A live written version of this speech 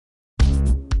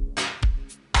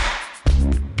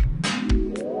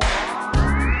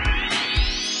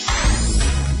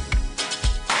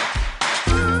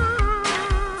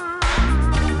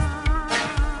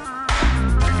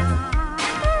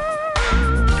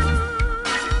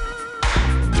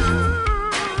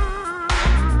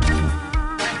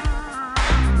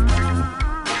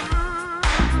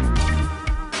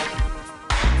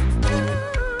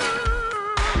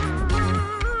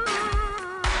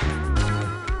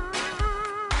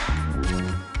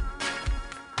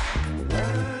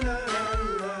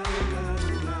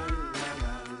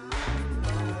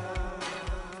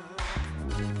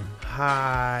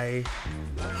Hi.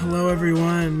 Hello,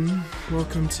 everyone.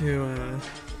 Welcome to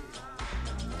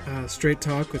Straight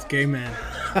Talk with Gay Men.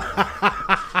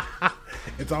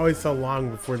 It's always so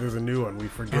long before there's a new one. We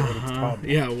forget what it's called.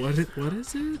 Yeah, what is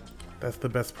it? That's the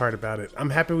best part about it. I'm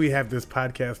happy we have this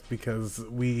podcast because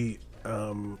we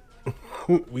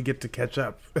we get to catch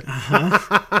up.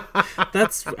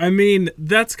 That's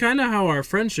kind of how our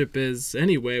friendship is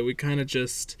anyway. We kind of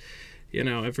just,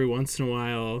 every once in a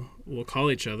while we'll call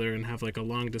each other and have like a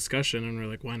long discussion, and we're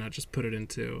like, why not just put it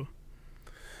into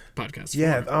podcast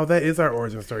Yeah, form? that is our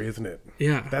origin story, isn't it?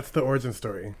 Yeah. That's the origin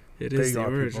story. It is the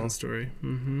origin story.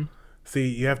 Mm-hmm. See,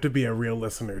 you have to be a real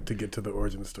listener to get to the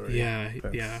origin story.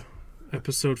 Yeah.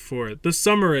 Episode 4. The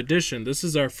summer edition. This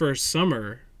is our first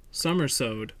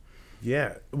summer-sode.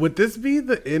 Yeah. Would this be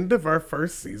the end of our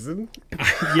first season?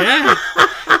 Yeah.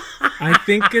 I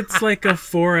think it's like a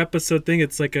 4-episode thing.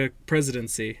 It's like a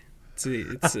presidency.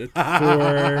 It's a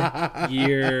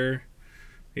 4-year.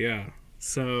 Yeah.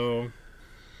 So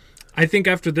I think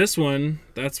after this one,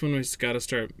 that's when we got to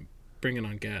start bringing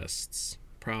on guests.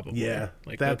 Probably. Yeah.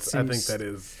 Like I think that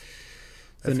is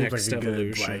the next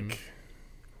evolution.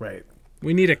 Right.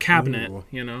 We need a cabinet,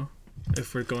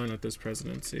 if we're going with this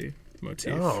presidency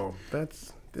motif. Oh,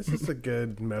 this is a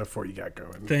good metaphor you got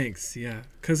going. Thanks, yeah.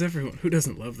 Because everyone, who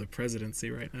doesn't love the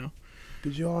presidency right now?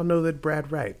 Did you all know that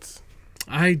Brad writes?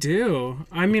 I do.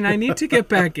 I mean, I need to get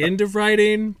back into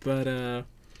writing, but I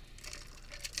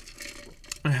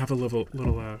have a little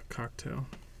cocktail.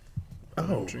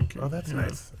 Oh, that's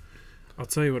nice. I'll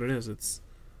tell you what it is. It's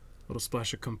a little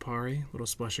splash of Campari, a little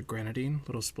splash of grenadine, a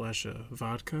little splash of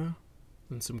vodka,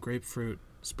 and some grapefruit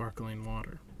sparkling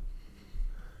water.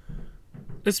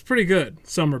 It's pretty good.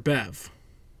 Summer Bev.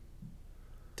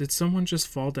 Did someone just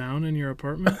fall down in your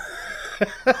apartment?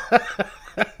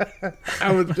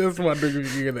 I was just wondering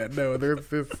if you hear that. No, there's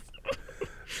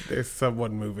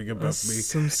someone moving above me.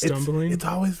 Some stumbling. It's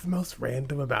always the most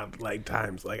random about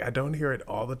times. I don't hear it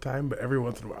all the time, but every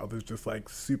once in a while there's just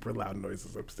super loud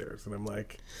noises upstairs, and I'm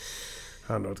like,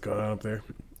 I don't know what's going on up there.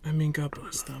 I mean, God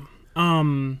bless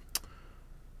them.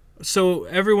 So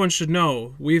everyone should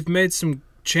know we've made some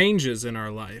changes in our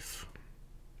life.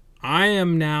 I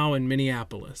am now in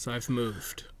Minneapolis. I've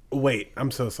moved. Wait,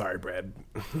 I'm so sorry, Brad.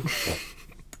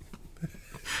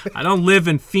 I don't live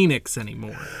in Phoenix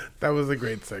anymore. That was a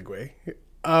great segue.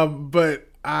 But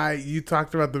you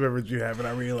talked about the beverage you have, and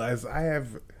I realized I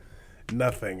have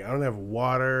nothing. I don't have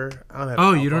water. I don't have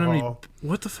alcohol. You don't have any.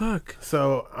 What the fuck?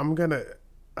 So I'm gonna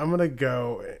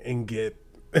go and get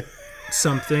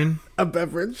something. A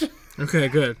beverage. Okay,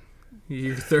 good.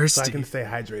 You're thirsty. So I can stay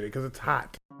hydrated because it's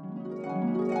hot.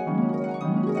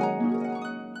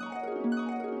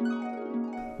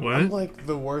 What? I'm like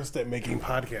the worst at making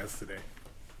podcasts today.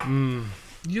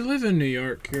 You live in New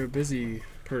York. You're a busy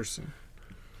person.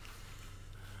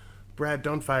 Brad,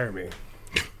 don't fire me.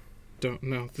 Don't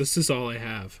know. This is all I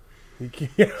have. You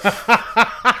can't. This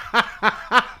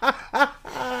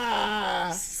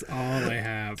is all I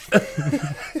have.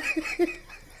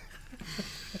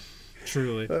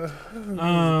 Truly.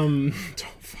 Don't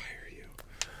fire you.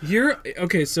 You're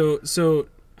okay. So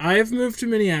I've moved to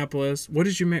Minneapolis. What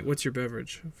did you make? What's your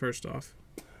beverage? First off.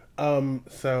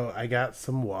 So I got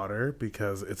some water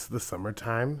because it's the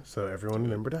summertime. So everyone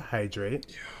remember to hydrate.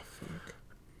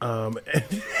 Yeah. Fuck.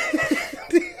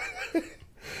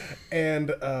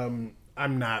 And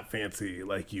I'm not fancy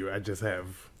like you. I just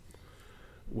have,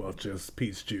 just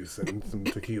peach juice and some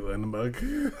tequila in the mug.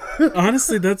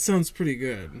 Honestly, that sounds pretty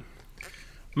good.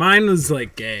 Mine was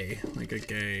gay,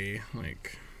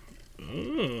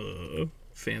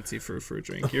 fancy frou-frou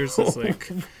drink. Yours is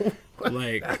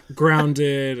like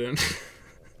grounded and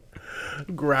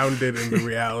grounded in the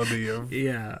reality of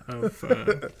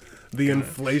the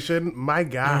inflation. My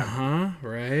God.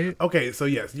 Right. Okay, so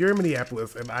yes, you're in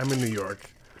Minneapolis and I'm in New York,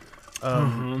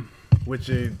 which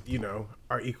is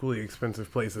are equally expensive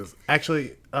places.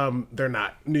 Actually, they're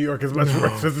not. New York is much more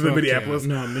expensive than Minneapolis.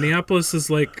 Yeah. No, Minneapolis is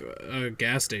like a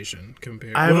gas station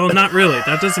compared. Well, not really.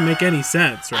 That doesn't make any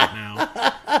sense right now.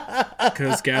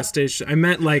 Because gas station, I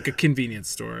meant like a convenience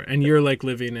store, and you're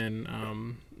living in,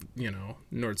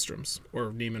 Nordstrom's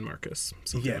or Neiman Marcus.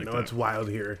 Yeah, no, it's wild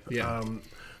here. Yeah.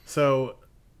 So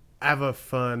I have a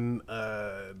fun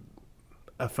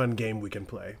game we can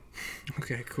play.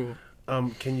 Okay, cool.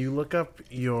 Can you look up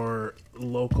your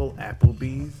local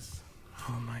Applebees?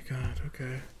 Oh my God,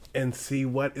 okay. And see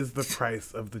what is the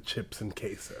price of the chips and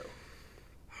queso.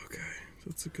 Okay,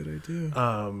 that's a good idea.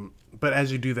 But as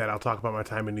you do that, I'll talk about my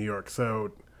time in New York.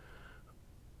 So,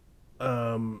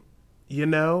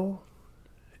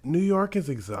 New York is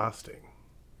exhausting.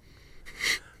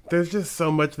 there's just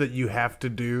so much that you have to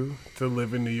do to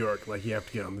live in New York. Like, you have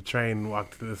to get on the train and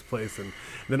walk to this place. And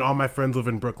then all my friends live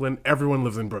in Brooklyn. Everyone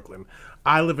lives in Brooklyn.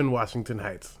 I live in Washington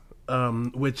Heights,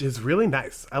 which is really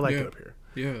nice. I like it up here.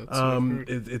 Yeah. That's what I've heard.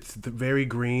 It's very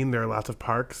green. There are lots of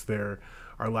parks. There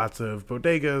are lots of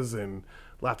bodegas and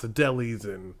lots of delis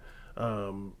and,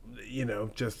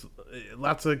 just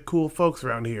lots of cool folks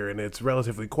around here. And it's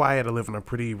relatively quiet. I live in a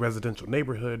pretty residential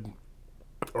neighborhood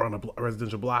or on a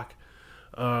residential block.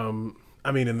 In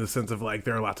the sense of like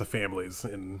there are lots of families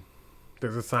and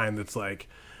there's a sign that's like,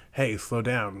 hey, slow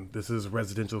down. This is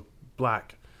residential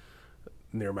block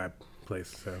near my place.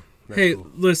 So hey, cool.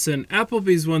 Listen,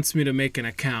 Applebee's wants me to make an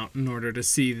account in order to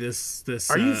see this.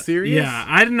 Are you serious? Yeah,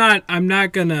 I'm not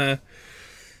gonna.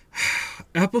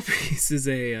 Applebee's is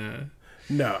a.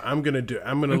 No, I'm gonna look it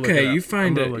up. Okay, you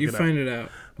find it out.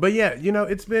 But yeah,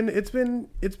 it's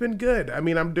been good. I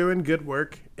mean, I'm doing good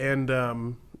work, and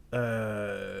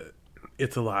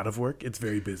it's a lot of work. It's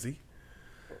very busy,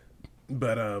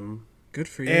 but good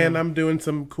for you. And I'm doing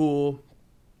some cool.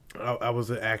 I was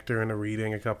an actor in a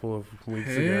reading a couple of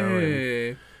weeks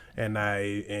ago, and I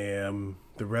am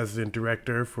the resident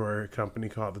director for a company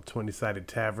called the 20-Sided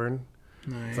Tavern.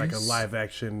 Nice. It's like a live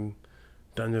action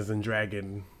Dungeons and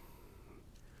Dragons.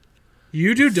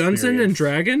 You do Dungeons and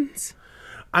Dragons?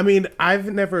 I mean,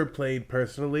 I've never played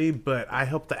personally, but I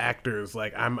help the actors.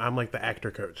 Like, I'm like the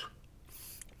actor coach.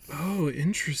 Oh,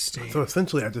 interesting. So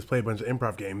essentially, I just play a bunch of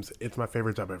improv games. It's my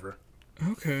favorite job ever.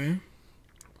 Okay.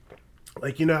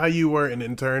 Like, you know how you were an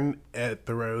intern at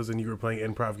the Rose and you were playing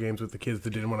improv games with the kids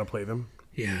that didn't want to play them?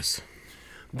 Yes.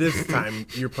 This time,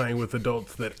 you're playing with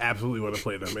adults that absolutely want to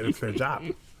play them, and it's their job.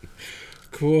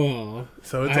 Cool.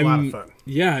 So it's a lot of fun.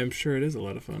 Yeah, I'm sure it is a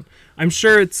lot of fun. I'm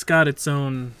sure it's got its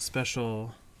own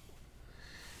special,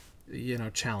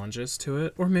 challenges to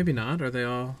it. Or maybe not. Are they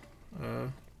all...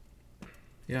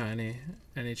 any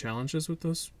challenges with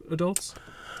those adults?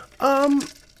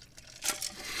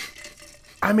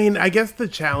 I guess the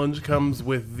challenge comes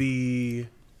with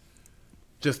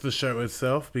just the show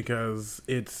itself, because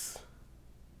it's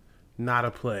not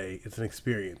a play. It's an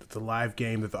experience. It's a live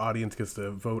game that the audience gets to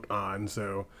vote on.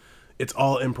 So it's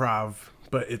all improv,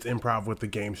 but it's improv with the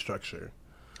game structure.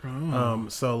 Oh.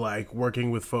 So like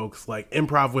working with folks, like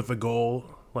improv with a goal,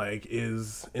 like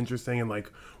is interesting, and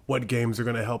like what games are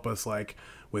going to help us like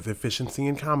with efficiency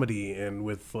and comedy and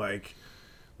with like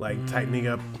tightening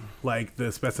up like the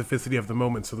specificity of the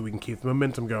moment so that we can keep the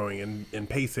momentum going and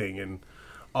pacing and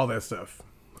all that stuff.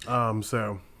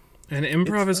 And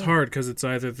improv is hard because it's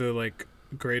either the like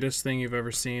greatest thing you've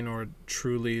ever seen or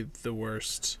truly the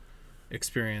worst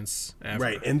experience ever.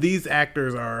 Right. And these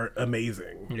actors are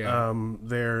amazing. Yeah.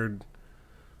 They're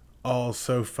all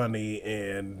so funny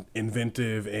and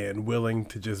inventive and willing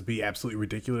to just be absolutely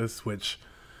ridiculous, which,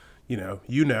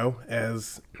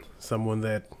 as someone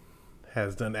that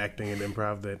has done acting and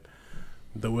improv, that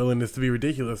the willingness to be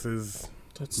ridiculous is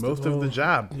most of the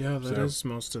job. Yeah, that is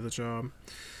most of the job.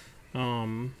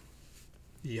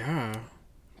 Yeah.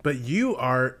 But you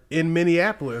are in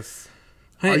Minneapolis.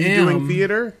 Are you doing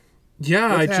theater?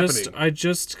 Yeah, What's I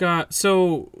just got,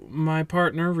 so my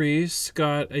partner Reese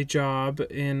got a job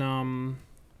in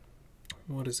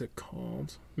what is it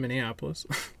called? Minneapolis.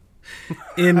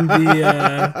 in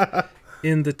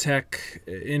the tech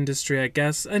industry, I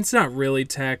guess. And it's not really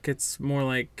tech, it's more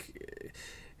like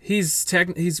his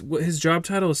job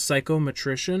title is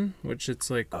psychometrician, which it's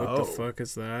like, what the fuck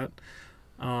is that?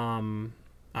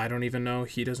 I don't even know.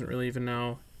 He doesn't really even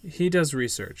know. He does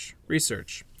research.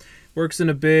 Works in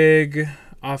a big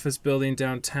office building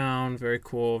downtown. Very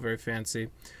cool, very fancy.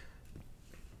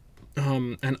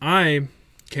 And I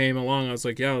came along. I was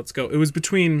like, yeah, let's go. It was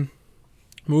between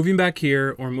moving back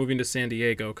here or moving to San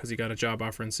Diego because he got a job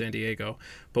offer in San Diego.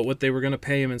 But what they were going to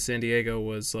pay him in San Diego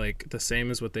was like the same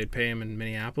as what they'd pay him in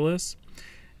Minneapolis.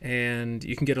 And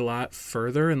you can get a lot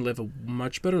further and live a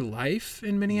much better life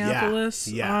in Minneapolis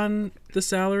on the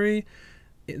salary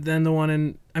than the one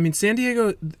in... San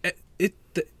Diego,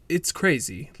 it's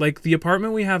crazy. Like, the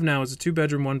apartment we have now is a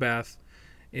 2-bedroom, 1-bath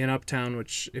in Uptown,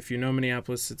 which, if you know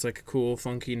Minneapolis, it's like a cool,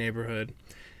 funky neighborhood.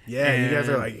 Yeah, and you guys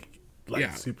are like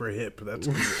super hip. That's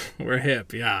cool. We're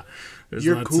hip, yeah.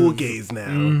 You're cool gays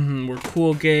now. We're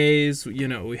cool gays.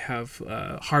 We have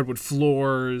hardwood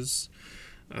floors.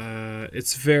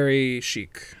 It's very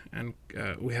chic, and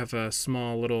we have a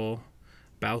small little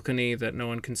balcony that no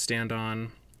one can stand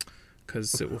on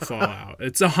because it will fall out.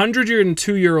 It's a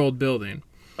 102-year-old building.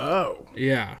 Oh,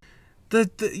 yeah.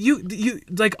 You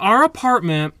like our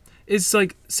apartment is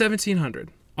like $1,700.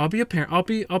 I'll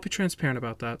be transparent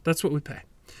about that. That's what we pay.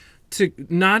 To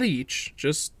not each,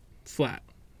 just flat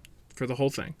for the whole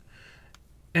thing.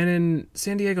 And in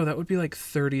San Diego, that would be like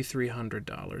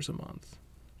 $3,300 a month.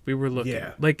 We were looking.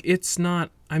 Yeah. Like, it's not,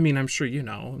 I mean, I'm sure you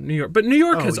know, New York. But New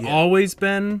York has always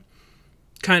been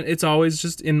it's always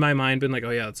just in my mind been like,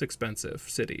 oh yeah, it's expensive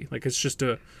city. Like, it's just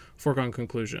a foregone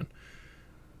conclusion.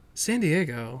 San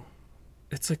Diego,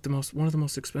 it's like one of the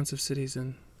most expensive cities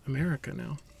in America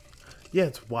now. Yeah,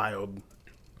 it's wild.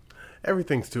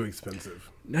 Everything's too expensive.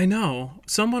 I know.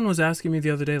 Someone was asking me the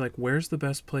other day, like, where's the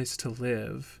best place to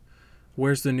live?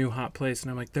 Where's the new hot place? And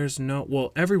I'm like,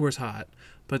 everywhere's hot,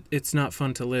 but it's not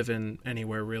fun to live in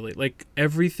anywhere, really. Like,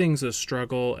 everything's a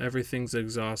struggle. Everything's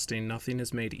exhausting. Nothing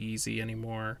is made easy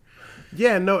anymore.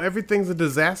 Yeah, no, everything's a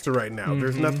disaster right now.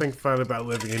 There's nothing fun about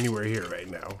living anywhere here right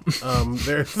now.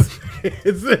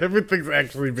 Everything's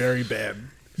actually very bad.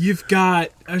 You've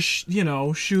got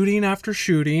shooting after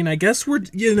shooting. I guess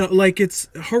it's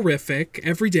horrific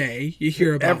every day. You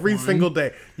hear about every single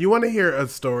day. You want to hear a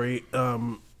story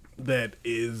that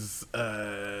is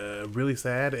really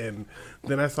sad, and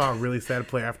then I saw a really sad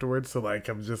play afterwards. So like,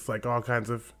 I'm just like all kinds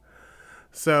of.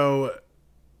 So,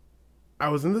 I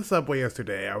was in the subway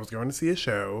yesterday. I was going to see a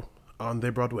show on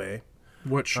the Broadway.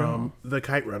 What show? The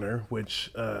Kite Runner,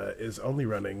 which is only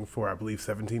running for I believe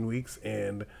 17 weeks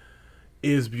and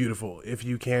is beautiful. If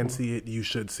you can see it, you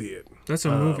should see it. That's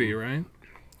a movie, right?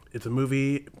 It's a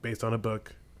movie based on a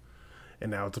book,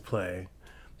 and now it's a play.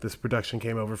 This production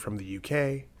came over from the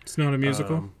UK. It's not a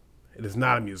musical? It is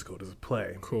not a musical. It is a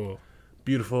play. Cool.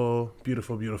 Beautiful,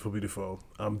 beautiful, beautiful, beautiful.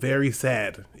 Very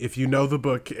sad. If you know the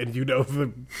book and you know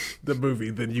the movie,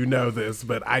 then you know this.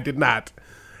 But I did not,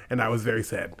 and I was very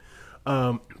sad.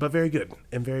 But very good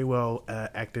and very well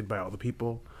acted by all the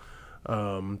people.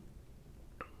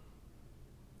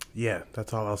 Yeah,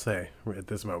 that's all I'll say at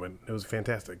this moment. It was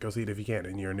fantastic. Go see it if you can,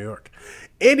 and you're in New York.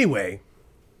 Anyway,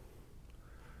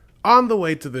 on the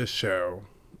way to this show,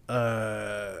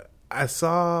 I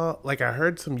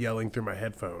heard some yelling through my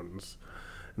headphones,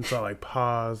 and so I like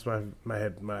paused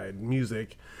my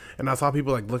music, and I saw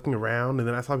people like looking around, and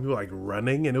then I saw people like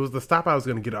running, and it was the stop I was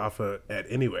going to get off at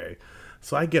anyway.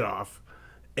 So I get off,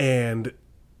 and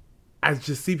I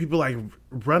just see people like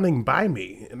running by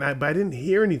me, but I didn't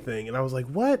hear anything, and I was like,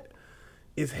 "What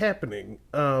is happening?"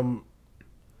 And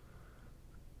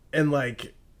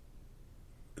like,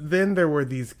 then there were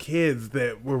these kids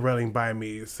that were running by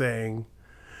me saying,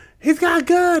 "He's got a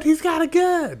gun! He's got a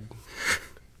gun!"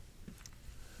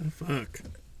 Fuck.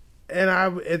 And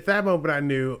at that moment I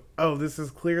knew, oh, this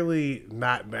is clearly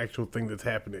not an actual thing that's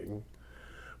happening.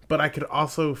 But I could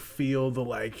also feel the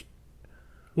like.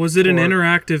 Was it an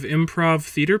interactive improv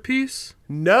theater piece?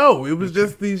 No, it was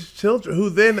just these children who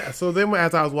then as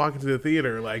I was walking to the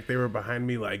theater, like they were behind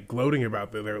me, like gloating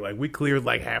about that. They were like, we cleared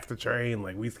like half the train,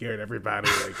 like we scared everybody.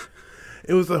 Like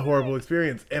it was a horrible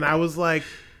experience. And I was like,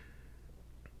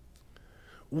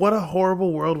 what a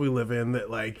horrible world we live in that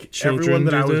like everyone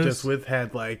that I was just with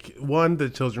had like, one, the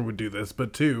children would do this,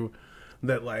 but two,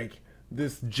 that like the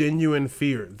genuine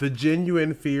fear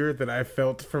that I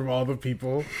felt from all the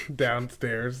people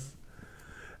downstairs.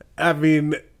 I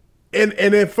mean,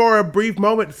 and for a brief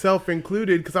moment, self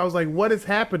included, because I was like, what is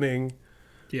happening?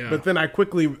 Yeah. But then I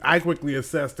quickly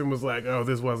assessed and was like, oh,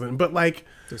 this wasn't. But like,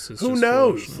 who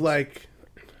knows? Like,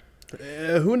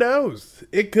 who knows?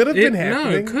 It could have been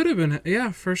happening. No, it could have been.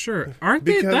 Yeah, for sure. Aren't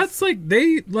they? That's like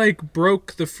they like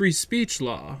broke the free speech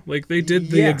law. Like they did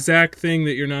the exact thing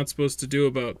that you're not supposed to do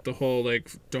about the whole like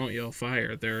don't yell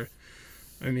fire.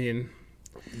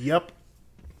 Yep.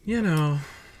 You know.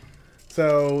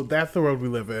 So that's the world we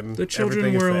live in. The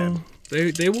children will.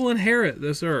 They will inherit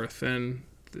this earth, and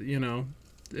you know,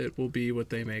 it will be what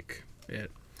they make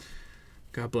it.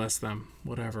 God bless them.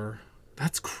 Whatever.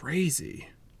 That's crazy.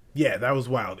 Yeah, that was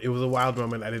wild. It was a wild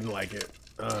moment. I didn't like it.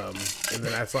 And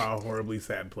then I saw a horribly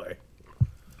sad play.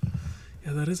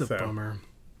 Yeah, that is a bummer.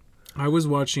 I was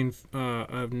watching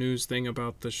a news thing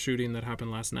about the shooting that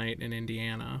happened last night in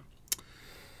Indiana,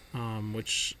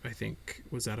 which I think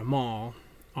was at a mall.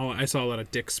 I saw a lot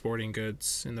of Dick's Sporting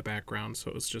Goods in the background, so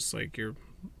it was just like your,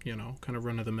 kind of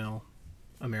run-of-the-mill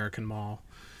American mall.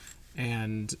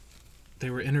 And they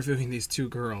were interviewing these two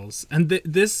girls. And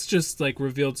this just, like,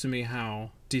 revealed to me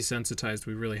how desensitized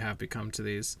we really have become to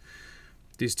these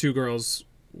two girls.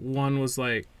 One was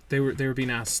like, they were being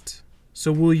asked,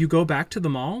 so will you go back to the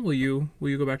mall? Will you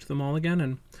go back to the mall again?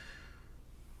 And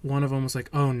one of them was like,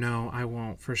 oh no, I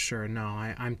won't for sure. No,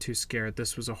 I'm too scared.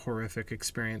 This was a horrific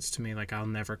experience to me. Like, I'll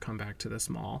never come back to this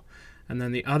mall. And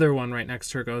then the other one right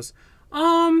next to her goes,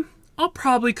 I'll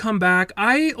probably come back.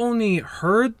 I only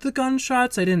heard the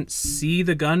gunshots. I didn't see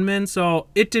the gunman, so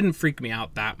it didn't freak me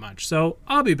out that much. So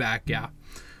I'll be back, yeah.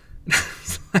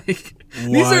 It's like,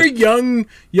 These are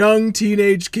young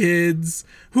teenage kids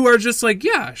who are just like,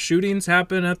 yeah, shootings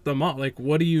happen at the mall. Like,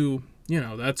 what do you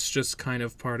know, that's just kind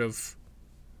of part of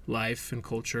life and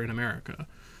culture in America.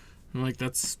 I'm like,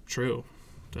 that's true.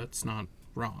 That's not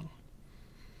wrong.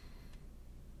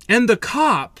 And the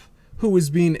cop who was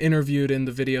being interviewed in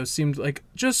the video seemed like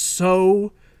just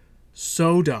so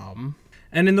dumb.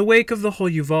 And in the wake of the whole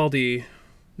Uvalde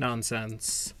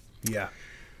nonsense. Yeah.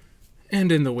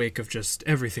 And in the wake of just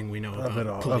everything we know about it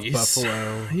all. police. Of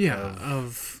Buffalo. Yeah,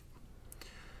 of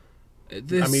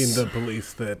this. I mean, the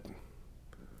police that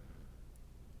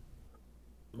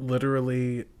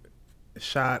literally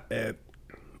shot at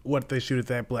what they shoot at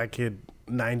that black kid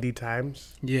 90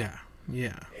 times. Yeah.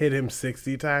 Hit him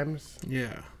 60 times.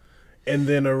 Yeah. And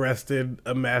then arrested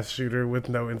a mass shooter with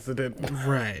no incident.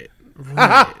 Right.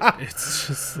 It's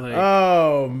just like...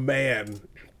 Oh, man.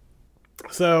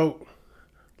 So,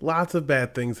 lots of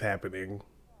bad things happening.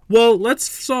 Well, let's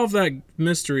solve that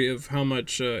mystery of how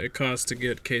much it costs to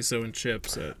get queso and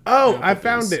chips at Oh, Applebee's. I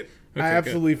found it. Okay, I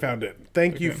absolutely found it.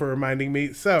 Thank you Okay. for reminding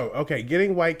me. So, okay,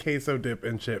 getting white queso dip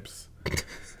and chips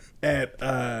at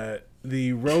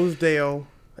the Rosedale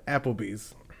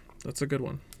Applebee's. That's a good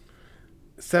one.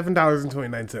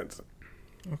 $7.29.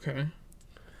 Okay.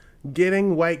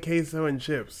 Getting white queso and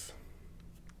chips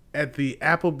at the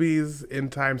Applebee's in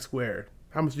Times Square.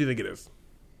 How much do you think it is?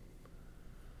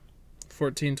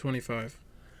 $14.25.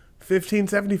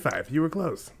 $15.75. You were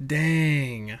close.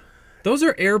 Dang. Those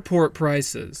are airport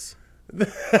prices.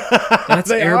 That's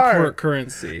They airport are.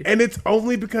 currency. And it's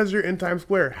only because you're in Times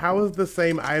Square. How is the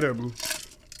same item?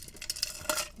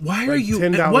 Why are like you...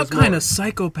 $10 What kind more. of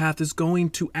psychopath is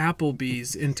going to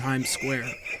Applebee's in Times Square?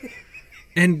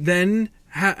 And then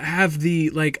have the,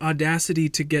 like, audacity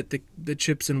to get the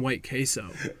chips and white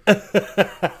queso?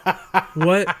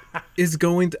 What is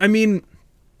going to... I mean...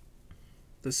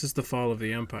 This is the fall of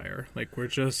the empire. Like, we're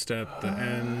just at the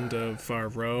end of our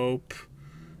rope,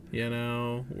 you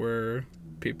know, where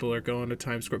people are going to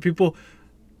Times Square.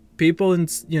 People in,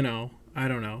 you know, I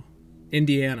don't know,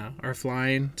 Indiana are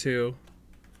flying to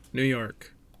New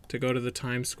York to go to the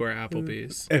Times Square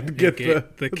Applebee's And get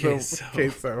the queso.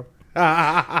 queso.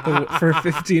 For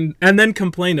 15, and then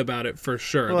complain about it for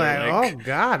sure. Like, They're like, oh,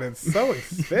 God, it's so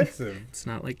expensive. it's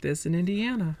not like this in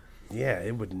Indiana. Yeah,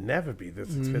 it would never be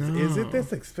this expensive. Is it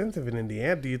this expensive in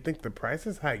Indiana? Do you think the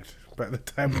prices hiked by the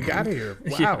time we got here?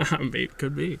 Wow. Yeah, it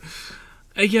could be.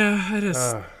 Yeah, it is.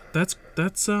 That's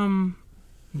wild.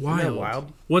 that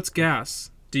wild? What's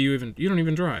gas? You don't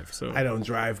even drive, so I don't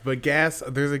drive, but gas.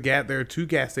 There are 2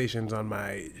 gas stations on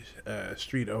my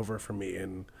street over from me,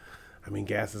 and I mean,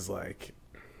 gas is like,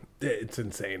 it's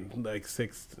insane. Like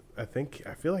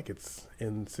I feel like it's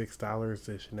in $6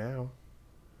 ish now.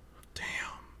 damn.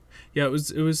 Yeah, it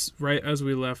was right as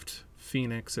we left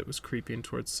Phoenix. It was creeping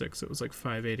towards 6. It was like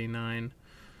 $5.89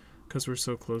 because we're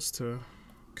so close to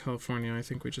California. I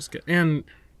think we just get and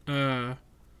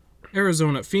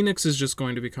Arizona. Phoenix is just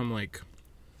going to become like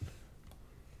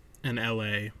an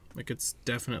LA. Like, it's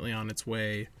definitely on its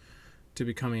way to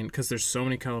becoming, because there's so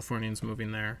many Californians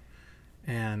moving there.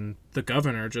 And the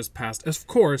governor just passed, of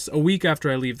course, a week after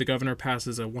I leave, the governor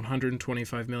passes a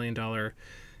 $125 million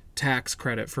tax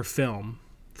credit for film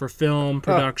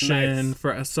production.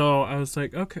 Nice. So I was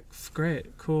like, okay,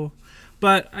 great, cool.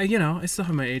 But I still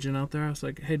have my agent out there. I was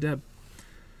like, hey, Deb,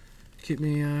 keep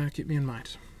me in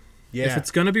mind. Yeah. If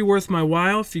it's gonna be worth my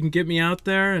while, if you can get me out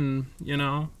there and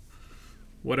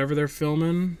whatever they're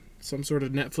filming, some sort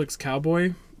of Netflix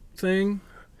cowboy thing.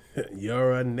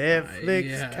 You're a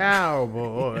Netflix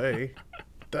cowboy.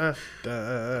 Da,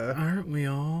 da. Aren't we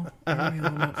all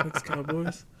Netflix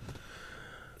cowboys?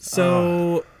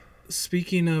 So,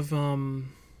 speaking of, I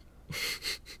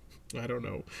don't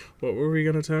know. What were we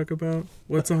going to talk about?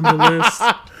 What's on the list?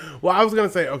 Well, I was going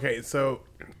to say, okay, so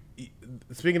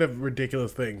speaking of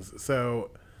ridiculous things,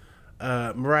 so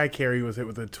Mariah Carey was hit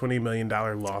with a $20 million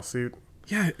lawsuit.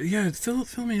 Yeah, fill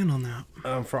me in on that.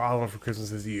 For All I Want for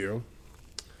Christmas Is You.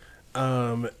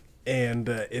 And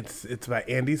it's by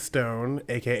Andy Stone,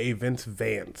 a.k.a. Vince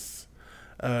Vance,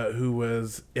 who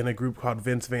was in a group called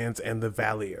Vince Vance and the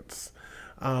Valiants.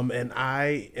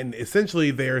 And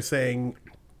essentially they're saying,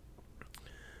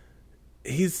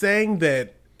 he's saying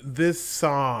that this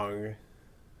song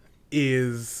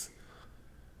is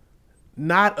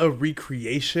not a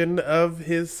recreation of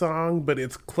his song, but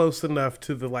it's close enough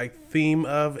to the theme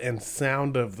of and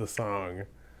sound of the song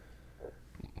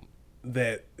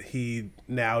that he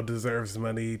now deserves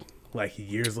money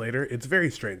years later. It's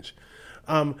very strange.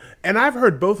 And I've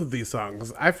heard both of these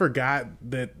songs. I forgot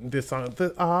that this song,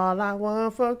 All I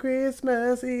Want for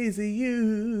Christmas Is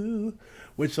You,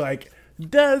 which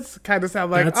does kind of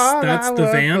sound like that's all the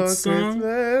I Vance want for song?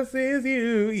 Christmas is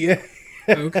you. Yeah.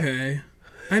 Okay.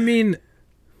 I mean,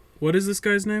 what is this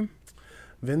guy's name?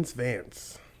 Vince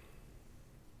Vance.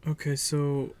 Okay,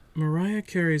 so Mariah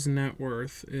Carey's net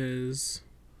worth is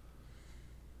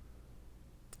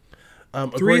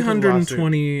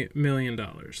 $320 million.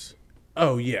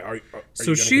 Oh yeah. Are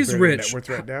So you she's compare their rich. net worth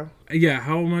right now? Yeah,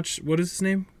 how much? What is his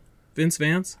name? Vince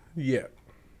Vance? Yeah.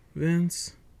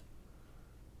 Vince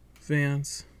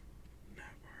Vance net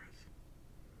worth.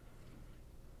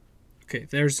 Okay,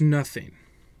 there's nothing.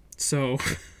 So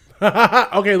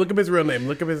Okay, look up his real name.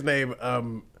 Look up his name.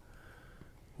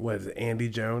 What is it? Andy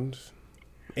Jones?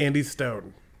 Andy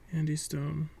Stone. Andy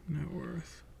Stone net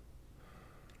worth.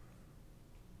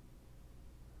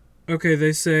 Okay,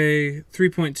 they say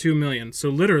 3.2 million. So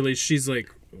literally she's like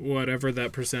whatever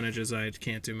that percentage is, I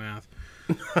can't do math.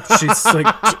 She's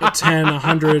like 10,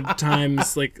 100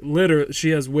 times like literally she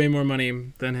has way more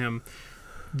money than him.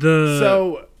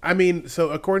 So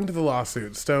according to the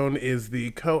lawsuit, Stone is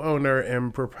the co-owner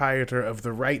and proprietor of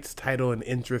the rights, title, and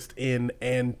interest in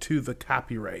and to the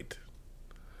copyright.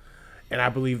 And I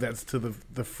believe that's to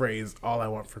the phrase, all I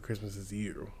want for Christmas is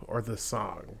you, or the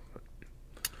song.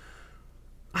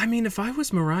 I mean, if I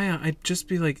was Mariah, I'd just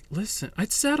be like, listen,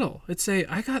 I'd settle. I'd say,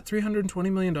 I got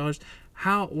 $320 million.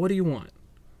 What do you want?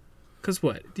 Because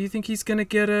what? Do you think he's going to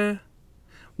get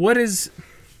what is...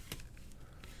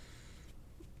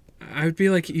 I'd be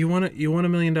like, you want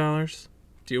 $1 million?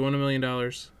 Do you want $1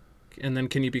 million? And then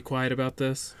can you be quiet about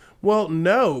this? Well,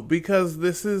 no, because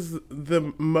this is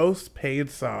the most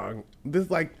paid song. This,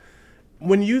 like,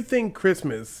 when you think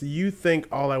Christmas, you think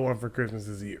all I want for Christmas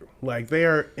is you. Like, they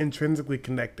are intrinsically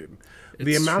connected.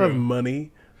 The amount of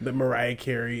money that Mariah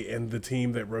Carey and the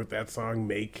team that wrote that song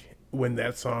make when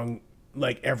that song,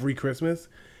 like, every Christmas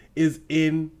is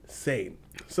insane.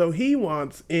 So he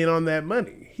wants in on that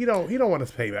money. He don't want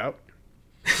us paid out.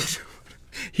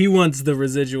 He wants the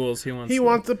residuals. He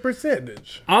wants a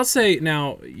percentage. I'll say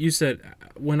now, you said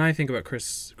when I think about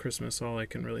Christmas, all I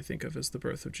can really think of is the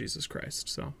birth of Jesus Christ.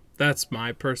 So that's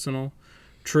my personal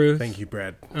truth. Thank you,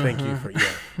 Brad. Thank you for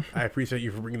I appreciate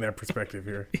you for bringing that perspective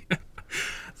here. Yeah.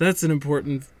 That's an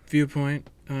important viewpoint.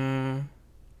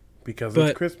 Because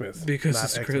it's Christmas. Because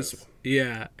it's Christmas.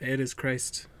 Yeah, it is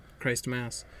Christ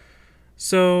Mass.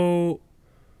 So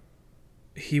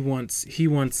he wants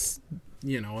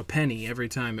a penny every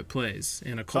time it plays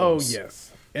in a close. Oh,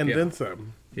 yes. And then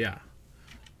some. Yeah.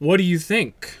 What do you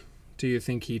think? Do you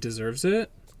think he deserves it?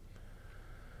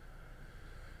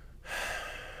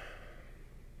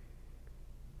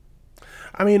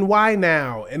 I mean, why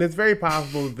now? And it's very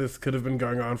possible that this could have been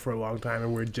going on for a long time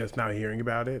and we're just now hearing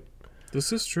about it.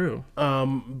 This is true.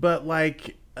 But,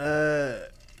 like,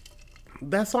 that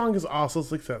song is also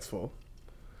successful.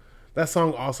 That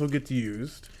song also gets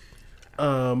used.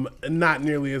 Not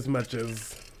nearly as much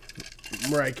as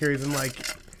Mariah Carey's, and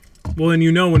like... Well,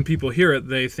 and when people hear it,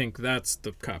 they think that's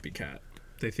the copycat.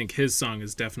 They think his song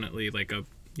is definitely like a,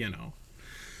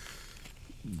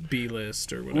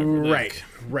 B-list or whatever.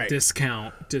 Right.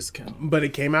 Discount. But it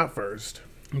came out first.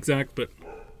 Exact,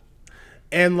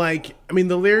 And, like, I mean,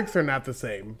 the lyrics are not the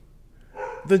same.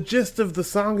 The gist of the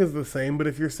song is the same, but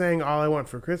if you're saying all I want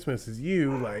for Christmas is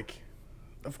you, like,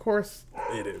 of course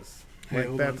it is. Hey,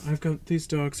 hold on. I've got these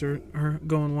dogs are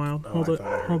going wild. Hold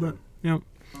it. Yep.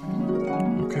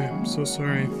 Okay, I'm so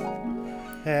sorry.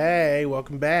 Hey,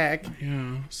 welcome back.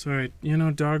 Yeah, sorry.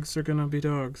 Dogs are gonna be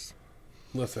dogs.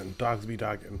 Listen, dogs be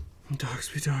dogging. Dogs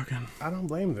be dogging. I don't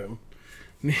blame them.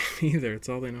 Me neither. It's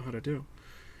all they know how to do.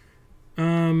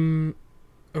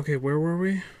 Okay, where were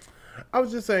we? I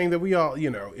was just saying that we all,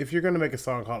 if you're going to make a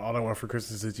song called All I Want for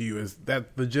Christmas Is You, is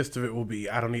that the gist of it will be,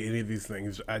 I don't need any of these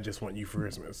things. I just want you for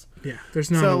Christmas. Yeah,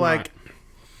 there's not a lot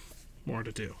more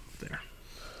to do there.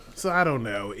 So I don't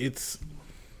know.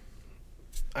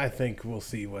 I think we'll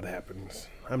see what happens.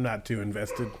 I'm not too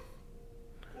invested.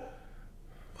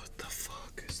 What the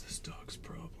fuck is this dog's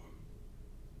problem?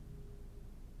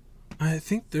 I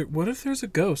think what if there's a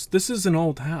ghost? This is an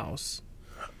old house.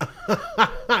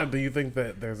 Do you think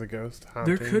that there's a ghost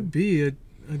haunting? There could be a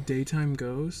daytime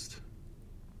ghost.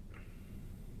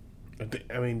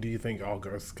 I mean, do you think all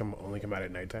ghosts only come out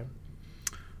at nighttime?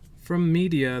 From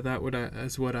media, that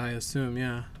is what I assume.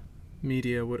 Yeah,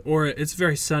 media would, or it's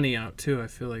very sunny out too. I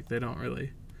feel like they don't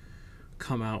really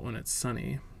come out when it's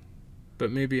sunny.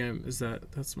 But maybe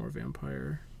that's more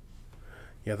vampire.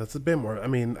 Yeah, that's a bit more. I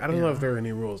mean, I don't know if there are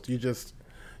any rules.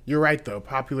 You're right though.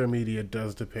 Popular media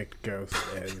does depict ghosts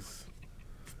as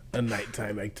a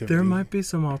nighttime activity. There might be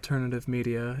some alternative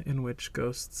media in which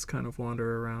ghosts kind of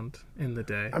wander around in the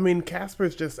day. I mean,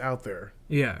 Casper's just out there.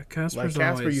 Yeah, Casper's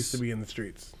Casper always... used to be in the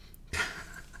streets.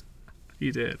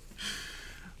 He did.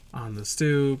 On the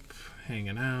stoop,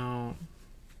 hanging out,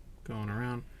 going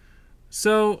around.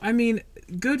 So, I mean,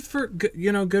 good for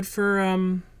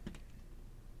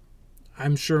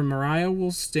I'm sure Mariah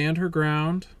will stand her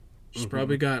ground. She's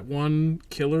probably got one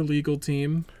killer legal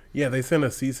team. Yeah, they sent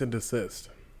a cease and desist.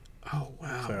 Oh,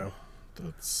 wow. So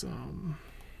That's,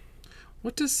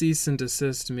 what does cease and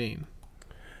desist mean?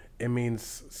 it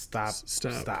means stop.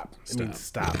 It means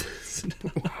stop.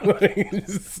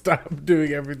 Stop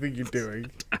doing everything you're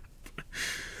doing.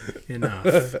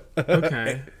 Enough.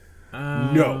 Okay.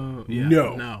 No.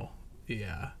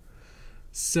 Yeah.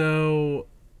 So,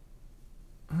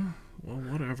 well,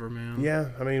 whatever, man. Yeah,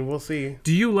 I mean, we'll see.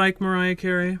 Do you like Mariah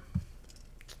Carey?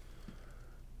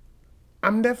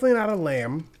 I'm definitely not a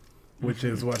lamb, which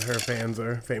is what her fans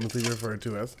are famously referred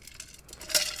to as.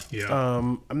 Yeah.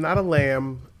 I'm not a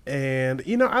lamb, and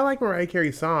I like Mariah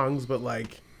Carey songs, but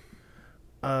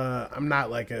I'm not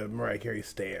like a Mariah Carey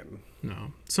stan.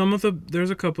 No. There's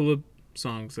a couple of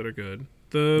songs that are good.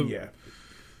 Yeah.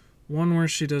 One where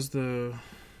she does the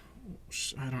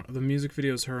music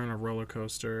video is her on a roller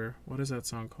coaster. What is that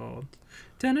song called?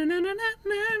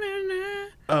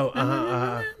 Oh,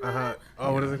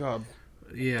 what is it called?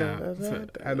 Yeah.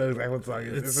 I know exactly what song it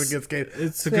is. It's a good skate.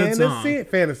 It's a good song.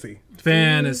 Fantasy.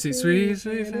 Sweet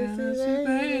fantasy,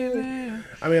 baby.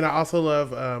 I mean, I also love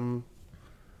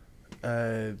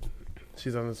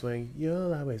She's on the Swing.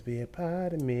 You'll always be a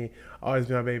part of me. Always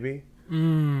be my baby.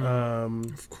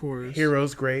 Of course.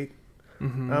 Hero's great.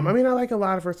 Mm-hmm. I mean, I like a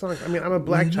lot of her songs. I mean, I'm a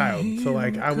black child, so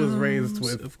I was raised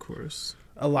with, of course,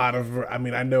 a lot of. I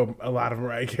mean, I know a lot of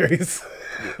Mariah Carey's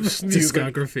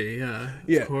discography.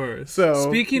 Yeah, of course. So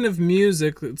speaking of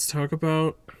music, let's talk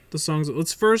about the songs.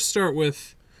 Let's first start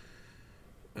with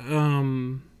that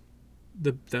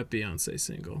Beyonce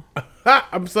single.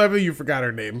 I'm sorry you forgot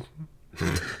her name.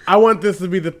 I want this to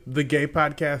be the gay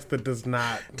podcast that does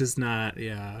not.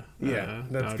 Yeah.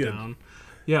 That's good. Down.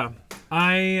 Yeah,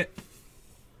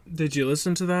 Did you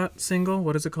listen to that single?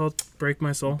 What is it called? Break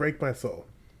My Soul? Break My Soul.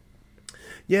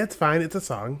 Yeah, it's fine. It's a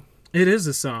song. It is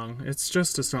a song. It's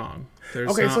just a song.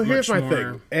 Okay, so here's my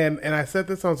thing. And I said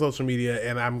this on social media,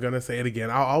 and I'm going to say it again.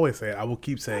 I'll always say it. I will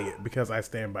keep saying it because I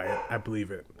stand by it. I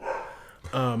believe it.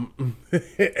 And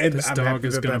this dog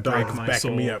is going to break my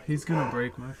soul. He's going to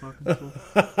break my fucking soul.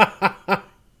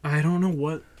 I don't know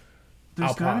what...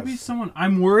 There's got to be someone...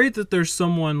 I'm worried that there's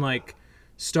someone, like,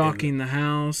 stalking the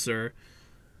house or...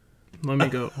 Let me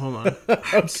go. Hold on.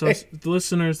 Okay. So,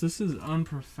 listeners, this is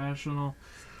unprofessional.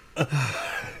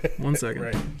 1 second.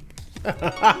 Right.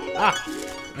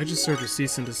 I just served a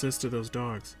cease and desist to those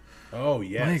dogs. Oh,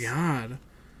 yes. My God.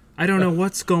 I don't know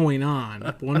what's going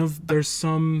on.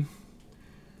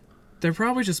 They're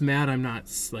probably just mad I'm not,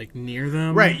 like, near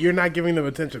them. Right, you're not giving them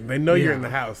attention. They know you're in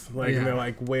the house. Like, and they're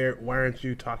like, why aren't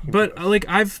you talking to us? But, like,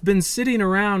 I've been sitting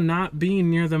around not being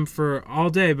near them for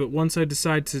all day, but once I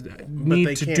decide to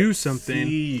need to do something... They can't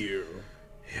see you.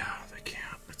 Yeah, they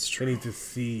can't. It's true. They need to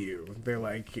see you. They're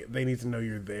like, they need to know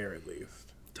you're there at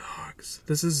least. Dogs.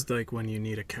 This is like when you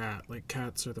need a cat. Like,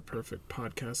 cats are the perfect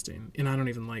podcasting. And I don't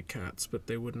even like cats, but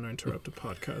they wouldn't interrupt a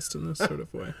podcast in this sort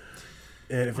of way.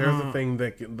 And if there's a thing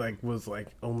that was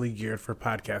only geared for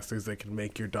podcasters that can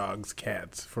make your dogs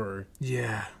cats for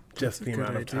just the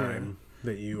amount of time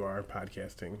that you are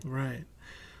podcasting. Right.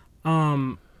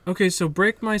 Okay, so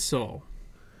Break My Soul.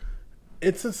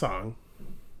 It's a song.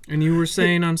 And you were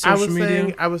saying on social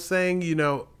media? I was saying,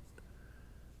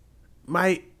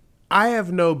 I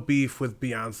have no beef with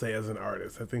Beyonce as an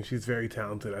artist. I think she's very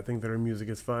talented. I think that her music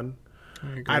is fun.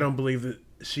 I don't believe that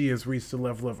she has reached the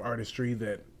level of artistry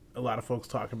that a lot of folks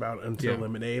talk about until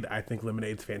Lemonade. I think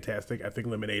Lemonade's fantastic. I think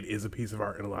Lemonade is a piece of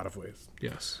art in a lot of ways.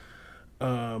 Yes.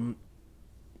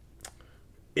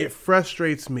 It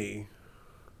frustrates me,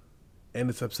 and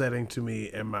it's upsetting to me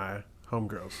and my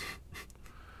homegirls,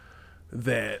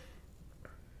 that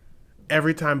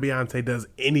every time Beyonce does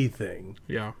anything,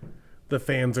 the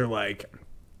fans are like,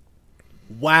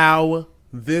 wow,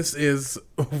 this is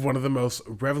one of the most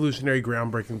revolutionary,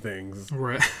 groundbreaking things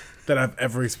that I've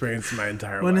ever experienced in my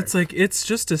entire life. When it's like, it's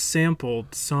just a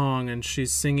sampled song and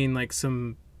she's singing like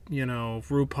some,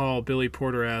 RuPaul, Billy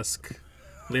Porter-esque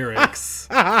lyrics.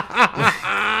 It's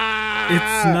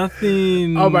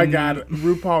nothing... Oh my God,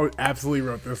 RuPaul absolutely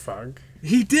wrote this song.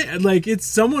 He did. Like, it's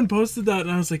someone posted that,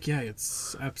 and I was like, yeah,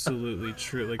 it's absolutely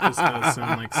true. Like, this does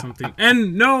sound like something.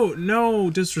 And no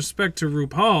disrespect to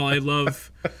RuPaul. I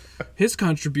love his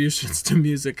contributions to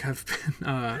music have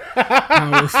been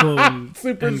powerful and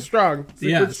super strong.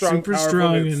 Super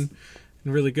strong and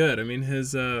really good. I mean,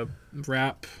 his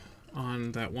rap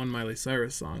on that one Miley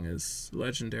Cyrus song is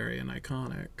legendary and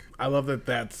iconic. I love that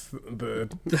that's the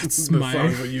my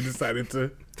song that you decided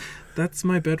to. That's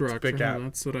my bedrock for him.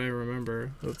 That's what I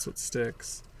remember. That's what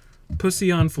sticks.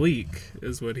 Pussy on fleek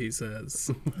is what he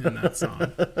says in that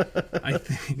song, I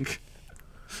think.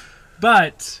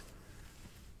 But,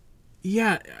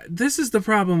 yeah, this is the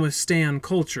problem with stan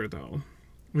culture, though,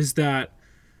 is that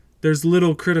there's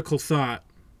little critical thought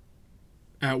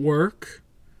at work,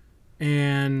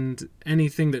 and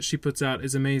anything that she puts out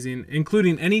is amazing,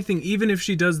 including anything, even if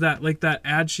she does that, like that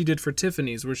ad she did for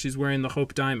Tiffany's where she's wearing the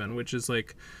Hope Diamond, which is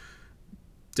like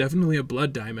definitely a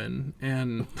blood diamond,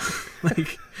 and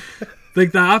like the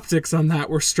optics on that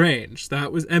were strange.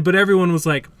 That was, but everyone was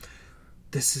like,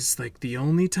 this is like the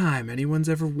only time anyone's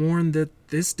ever worn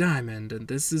this diamond, and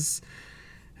this is,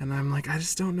 and I'm like, I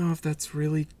just don't know if that's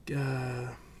really the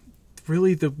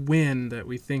win that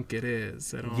we think it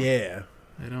is.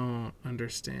 I don't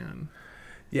understand.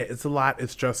 Yeah, it's a lot.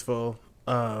 It's stressful.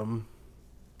 And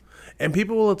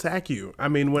people will attack you. I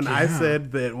mean, when I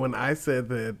said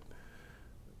that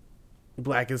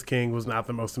Black is King was not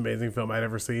the most amazing film I'd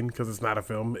ever seen, because it's not a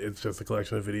film, it's just a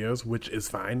collection of videos, which is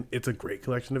fine. It's a great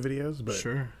collection of videos, but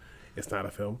it's not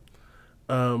a film.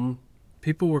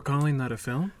 People were calling that a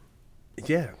film?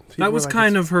 Yeah. That was like,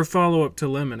 kind of her follow-up to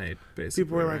Lemonade, basically.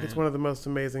 People were like, it's one of the most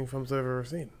amazing films I've ever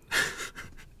seen.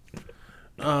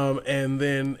 And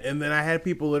then I had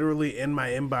people literally in my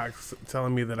inbox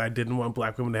telling me that I didn't want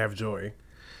black women to have joy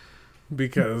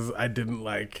because I didn't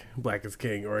like Black is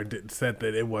King, or said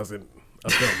that it wasn't a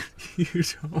film. You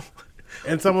don't.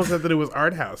 And someone said that it was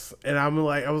art house, and I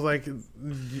was like,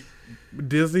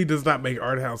 Disney does not make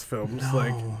art house films. No,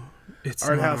 like,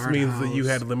 art house means that you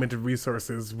had limited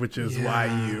resources, which is why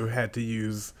you had to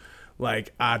use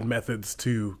like odd methods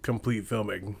to complete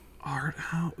filming. Art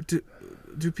house.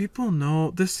 Do people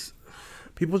know this?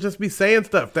 People just be saying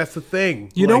stuff. That's the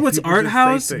thing. You know what's art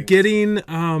house? Getting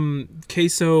white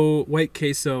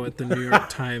queso at the New York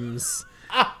Times.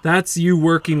 That's you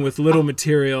working with little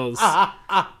materials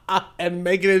and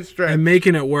making it stretch and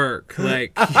making it work.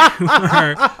 Like,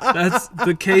 that's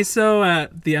the queso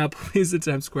at the Applebees at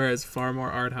Times Square is far more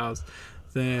art house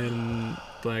than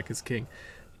Black is King.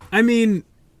 I mean,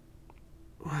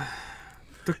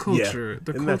 the culture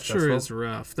is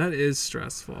rough. That is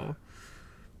stressful.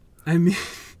 I mean,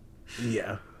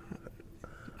 yeah.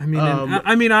 I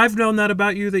mean, I've known that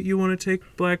about you, that you want to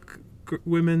take black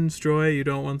women's joy. You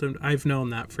don't want them. I've known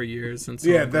that for years, and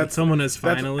so someone has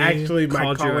finally actually my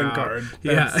called calling you out. card.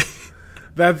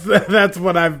 That's that's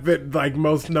what I've been like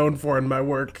most known for in my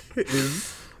work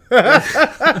is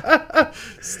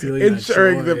stealing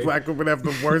ensuring that black women have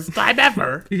the worst time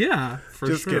ever. Yeah,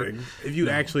 just kidding. If you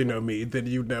actually know me, then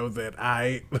you know that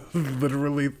I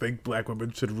literally think black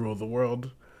women should rule the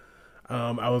world.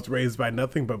 I was raised by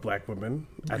nothing but black women.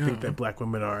 I think that black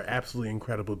women are absolutely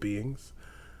incredible beings.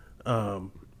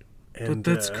 But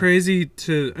that's crazy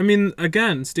to... I mean,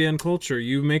 again, stan culture.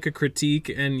 You make a critique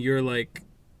and you're like...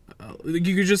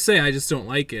 you could just say, I just don't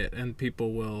like it. And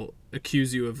people will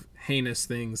accuse you of heinous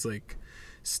things like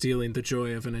stealing the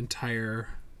joy of an entire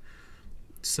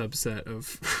subset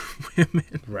of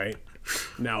women. Right.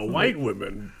 Now, white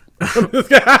women...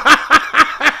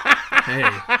 Hey.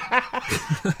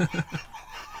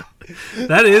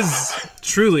 That is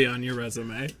truly on your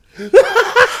resume.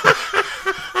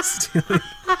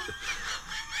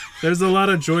 There's a lot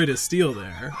of joy to steal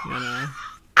there, you know?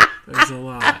 There's a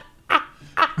lot.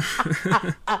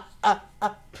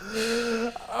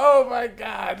 Oh my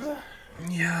god.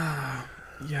 Yeah.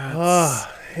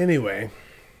 Anyway.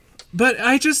 But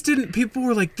I just didn't... People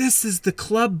were like, this is the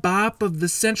club bop of the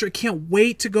century. I can't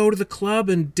wait to go to the club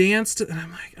and dance to... And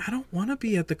I'm like, I don't want to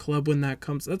be at the club when that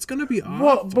comes. That's going to be awful.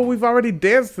 Well, but we've already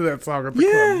danced to that song at the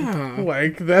club.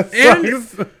 Like, that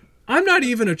sucks. I'm not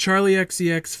even a Charlie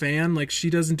XCX fan. Like, she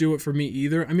doesn't do it for me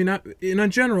either. I mean,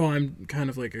 in general, I'm kind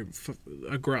of like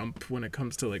a grump when it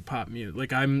comes to, like, pop music.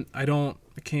 Like, I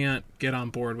can't get on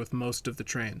board with most of the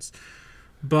trains.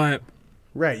 But...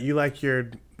 Right, you like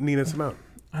your Nina Simone.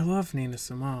 I love Nina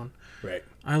Simone. Right.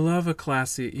 I love a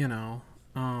classy, you know.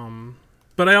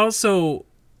 But I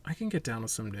can get down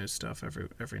with some new stuff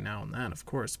every now and then, of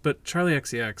course. But Charlie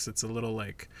XCX, it's a little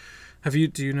like, have you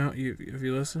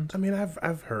listened? I mean,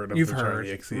 I've heard of Charlie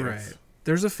XCX. Right.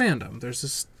 There's a fandom.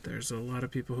 There's a lot of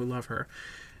people who love her,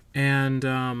 and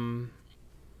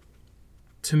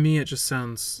to me it just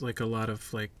sounds like a lot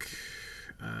of like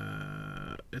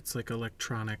it's like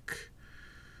electronic.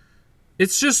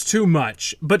 It's just too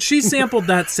much. But she sampled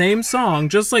that same song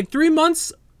just like 3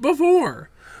 months before.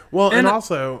 Well, and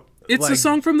also it's like, a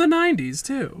song from the 90s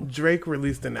too. Drake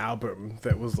released an album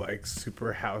that was like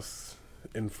super house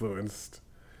influenced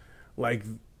like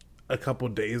a couple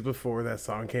days before that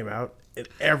song came out, and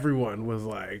everyone was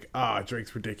like,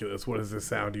 Drake's ridiculous, what is this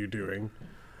sound you're doing?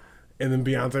 And then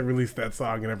Beyonce released that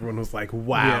song, and everyone was like,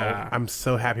 wow, yeah. I'm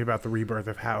so happy about the rebirth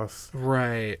of house.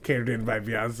 Right. Catered in by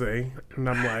Beyonce. And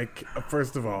I'm like,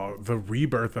 first of all, the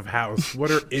rebirth of house.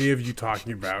 What are any of you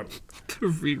talking about? The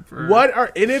rebirth. What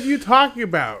are any of you talking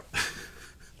about?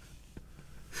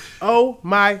 Oh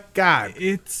my God.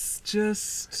 It's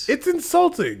just... It's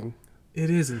insulting. It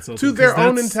is insulting. To their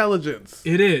own intelligence.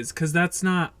 It is, because that's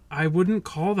not... I wouldn't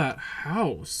call that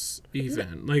house,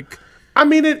 even. Like... I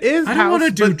mean, it is I don't want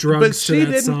to do drugs but she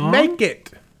to that song. Didn't make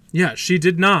it. Yeah, she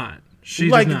did not. She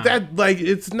like did not. That. Like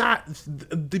it's not.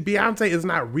 The Beyonce is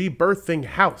not rebirthing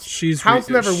house. House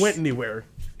never went anywhere.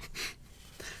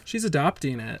 She's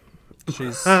adopting it.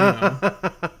 She's.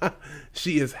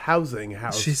 She is housing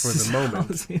house for the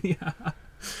moment. Yeah.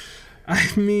 I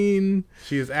mean,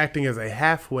 she is acting as a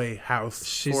halfway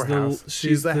house for house.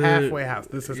 She's the halfway house.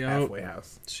 This is halfway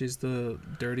house. She's the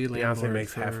dirty landlord. Beyonce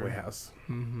makes halfway house.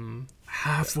 Mm-hmm.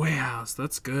 Halfway house.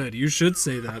 That's good. You should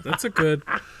say that. That's a good.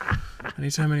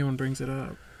 Anytime anyone brings it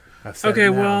up. Okay,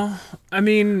 well, I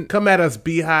mean, come at us,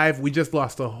 Beehive. We just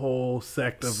lost a whole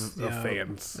sect of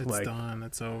fans. It's done.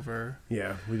 It's over.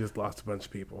 Yeah, we just lost a bunch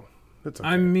of people. It's okay.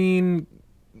 I mean,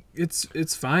 it's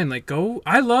fine. Like, go.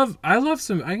 I love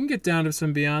some. I can get down to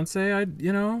some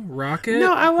Beyonce. Rock it.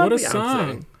 No, I love what a Beyonce.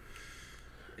 Song.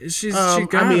 She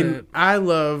got it. I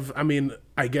mean,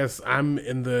 I guess I'm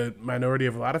in the minority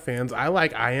of a lot of fans. I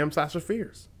like I Am Sasha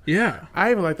Fierce. Yeah. I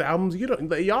even like the albums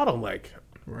y'all don't like.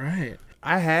 Right.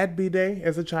 I had B-Day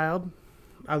as a child.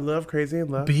 I love Crazy in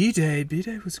Love. B-Day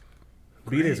was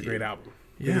great. B-Day is a great album.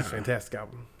 Yeah. It's a fantastic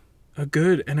album. A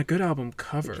good album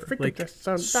cover. Like,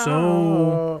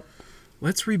 so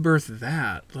let's rebirth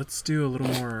that. Let's do a little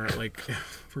more, like,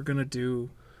 if we're going to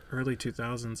do early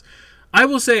 2000s. I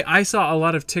will say I saw a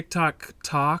lot of TikTok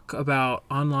talk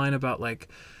online about like,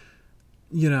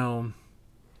 Beyonce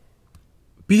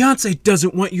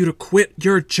doesn't want you to quit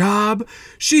your job.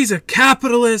 She's a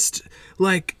capitalist,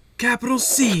 like capital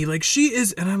C, like she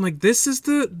is. And I'm like, this is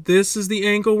the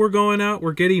angle we're going at.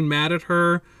 We're getting mad at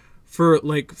her for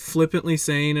like flippantly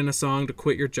saying in a song to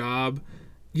quit your job.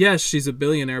 Yes, she's a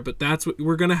billionaire, but that's what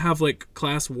we're going to have, like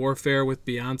class warfare with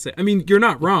Beyonce. I mean, you're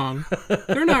not wrong.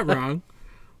 They're not wrong.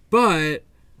 But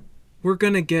we're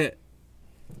going to get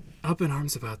up in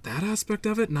arms about that aspect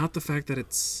of it, not the fact that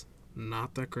it's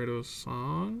not that great of a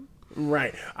song.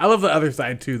 Right. I love the other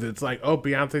side, too, that's like, oh,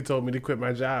 Beyonce told me to quit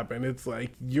my job. And it's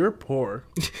like, you're poor.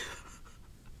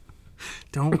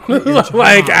 Don't quit your job.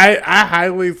 Like, I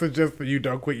highly suggest that you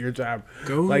don't quit your job.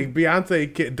 Go. Like,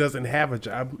 Beyonce doesn't have a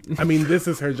job. I mean, this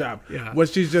is her job. Yeah. What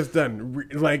she's just done,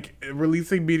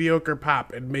 releasing mediocre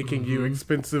pop and making you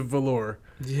expensive velour.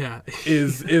 Yeah.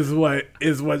 is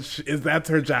that's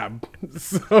her job.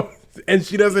 So, and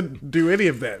she doesn't do any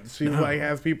of that. She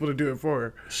has people to do it for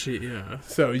her.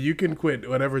 So you can quit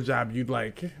whatever job you'd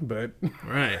like, but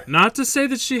right. Not to say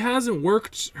that she hasn't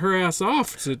worked her ass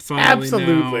off to finally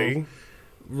now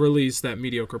release that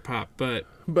mediocre pop, but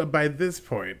by this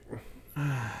point,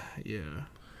 yeah,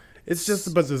 it's just a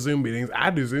bunch of Zoom meetings.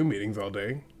 I do Zoom meetings all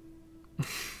day.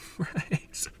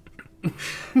 Right.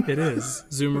 It is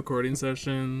Zoom recording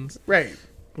sessions, right?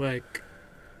 Like,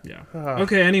 yeah.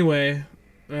 Okay. Anyway,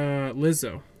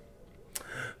 Lizzo.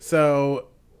 So,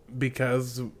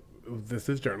 because this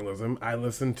is journalism, I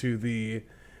listened to the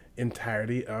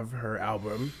entirety of her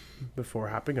album before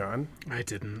hopping on. I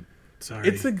didn't. Sorry.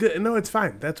 It's a good. No, it's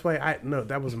fine. That's why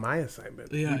that was my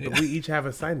assignment. Yeah. We each have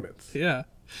assignments. Yeah.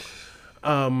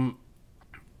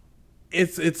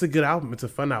 It's a good album. It's a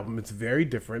fun album. It's very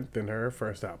different than her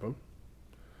first album.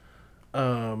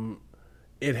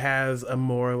 It has a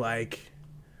more like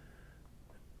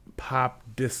pop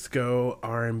disco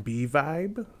R&B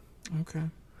vibe. Okay.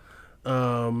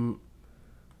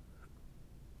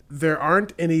 There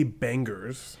aren't any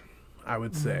bangers, I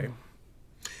would say.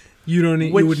 You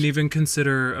wouldn't even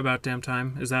consider About Damn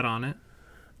Time? Is that on it?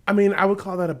 I mean, I would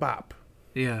call that a bop.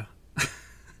 Yeah.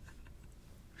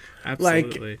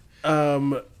 Absolutely.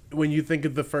 Like, when you think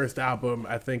of the first album,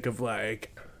 I think of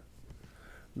like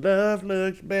Love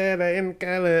Looks Better in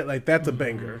Color. Like, that's a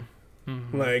banger.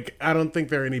 Mm-hmm. Like, I don't think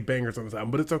there are any bangers on this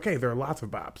album, but it's okay. There are lots of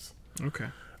bops. Okay.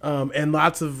 And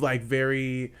lots of like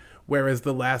very, Whereas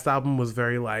the last album was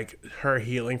very like her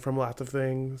healing from lots of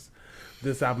things.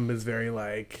 This album is very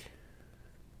like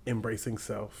embracing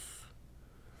self,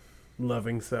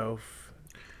 loving self,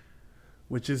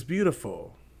 which is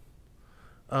beautiful.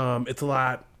 It's a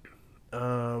lot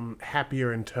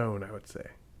happier in tone, I would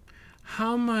say.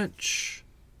 How much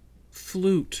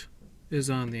flute is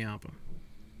on the album?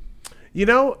 You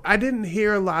know, I didn't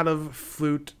hear a lot of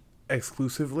flute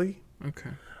exclusively.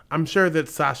 Okay. I'm sure that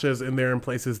Sasha's in there in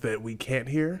places that we can't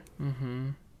hear.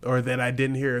 Mm-hmm. Or that I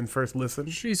didn't hear in first listen.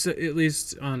 She's at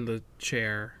least on the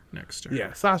chair next to her.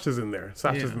 Yeah, Sasha's in there.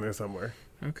 Sasha's in there somewhere.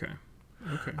 Okay.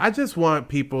 I just want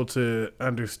people to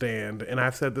understand, and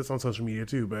I've said this on social media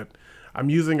too, but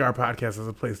I'm using our podcast as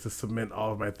a place to cement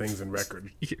all of my things in record.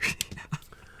 You're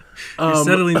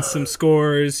settling some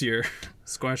scores. You're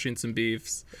squashing some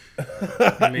beefs.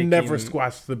 Never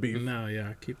squash the beef. No,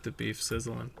 yeah. Keep the beef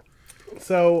sizzling.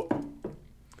 So,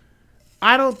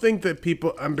 I don't think that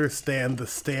people understand the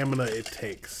stamina it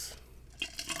takes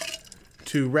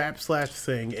to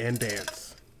rap/sing and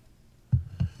dance,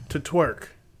 to twerk,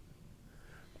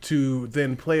 to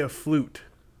then play a flute,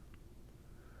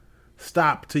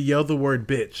 stop to yell the word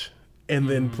bitch, and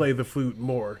then play the flute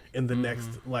more in the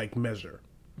next like measure.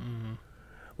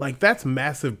 Like that's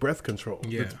massive breath control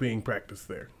that's being practiced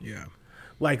there. Yeah.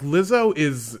 Like Lizzo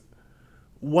is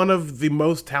one of the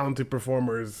most talented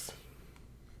performers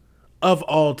of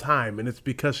all time, and it's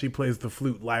because she plays the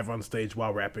flute live on stage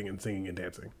while rapping and singing and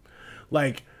dancing.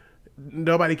 Like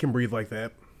nobody can breathe like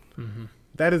that.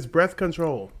 That is breath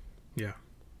control. Yeah.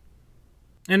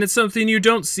 And it's something you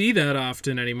don't see that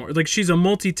often anymore. Like she's a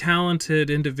multi-talented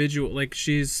individual. Like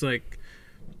she's like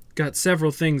got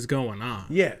several things going on.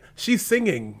 Yeah, she's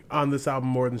singing on this album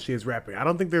more than she is rapping. I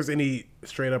don't think there's any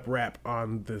straight up rap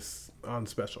on this on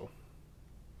Special.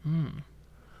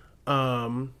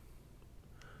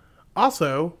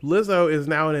 Also, Lizzo is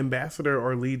now an ambassador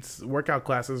or leads workout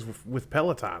classes with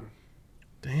Peloton.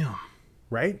 Damn.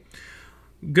 Right?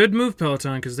 Good move,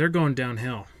 Peloton, because they're going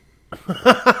downhill.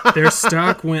 Their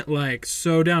stock went like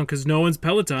so down because no one's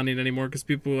Pelotoning anymore because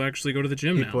people actually go to the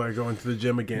gym now. People are going to the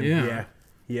gym again.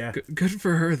 Yeah. Good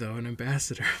for her, though, an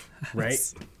ambassador. Right?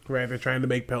 They're trying to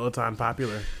make Peloton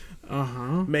popular.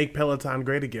 Make Peloton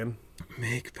great again.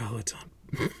 Make Peloton.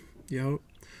 Yo.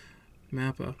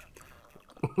 Mappa.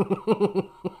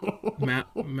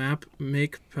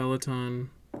 Make Peloton.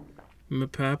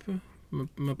 Mapapa?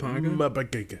 Mapaga?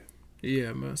 Mapaga.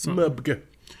 Yeah, something.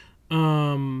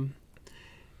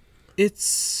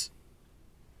 It's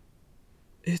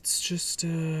just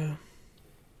good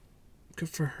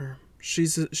for her.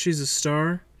 She's a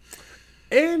star.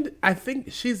 And I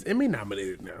think she's Emmy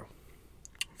nominated now.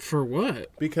 For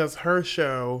what? Because her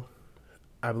show,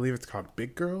 I believe it's called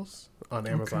Big Girls on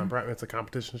Amazon Prime. It's a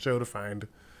competition show to find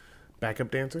backup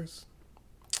dancers.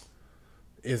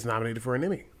 Is nominated for an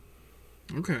Emmy.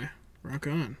 Okay. Rock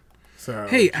on. So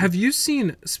hey, have you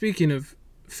seen, speaking of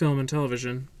film and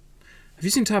television, have you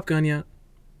seen Top Gun yet?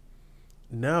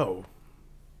 No.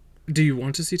 Do you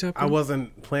want to see Top Gun? I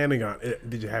wasn't planning on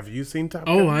it. Have you seen Top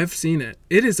Gun? Oh, I've seen it.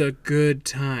 It is a good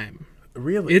time.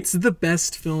 Really? It's the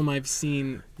best film I've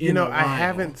seen in a while. I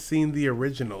haven't seen the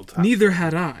original Top Gun. Neither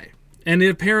had I. And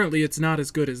apparently it's not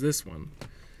as good as this one.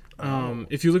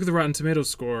 If you look at the Rotten Tomatoes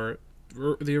score,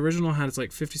 the original has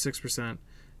like 56%,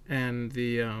 and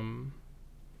the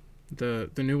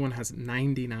new one has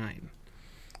 99%.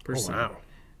 Oh,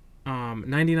 wow.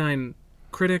 99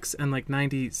 critics and like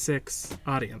 96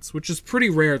 audience, which is pretty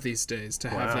rare these days to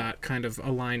have that kind of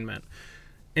alignment.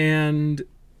 And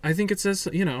I think it says,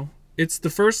 it's the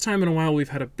first time in a while we've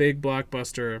had a big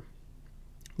blockbuster.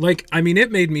 Like, I mean,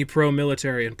 it made me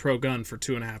pro-military and pro-gun for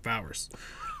 2.5 hours.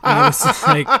 I was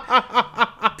like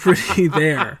pretty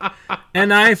there.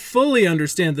 And I fully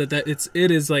understand that it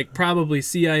is like probably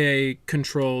CIA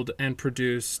controlled and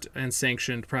produced and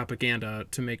sanctioned propaganda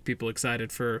to make people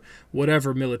excited for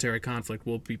whatever military conflict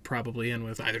we'll be probably in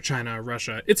with either China or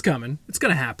Russia. It's coming. It's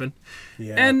going to happen.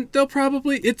 Yeah. And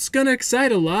it's going to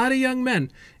excite a lot of young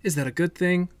men. Is that a good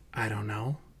thing? I don't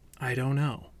know.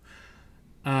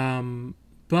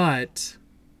 But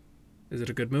is it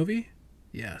a good movie?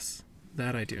 Yes.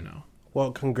 That I do know.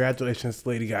 Well, congratulations,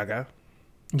 Lady Gaga.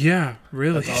 Yeah,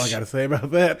 really. That's all I got to say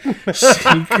about that.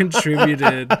 She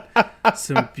contributed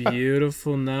some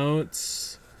beautiful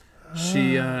notes.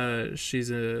 She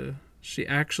actually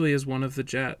is one of the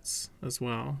jets as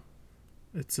well.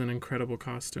 It's an incredible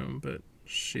costume, but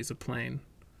she's a plane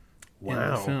in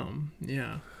the film.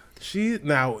 Yeah.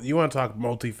 Now, you want to talk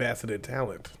multifaceted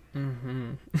talent.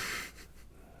 Mm-hmm.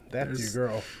 That's your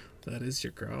girl. That is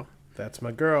your girl. That's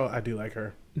my girl. I do like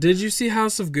her. Did you see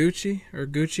House of Gucci or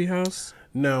Gucci House?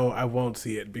 No, I won't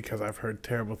see it because I've heard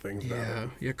terrible things about it.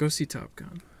 Yeah, go see Top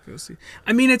Gun. Go see.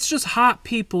 I mean, it's just hot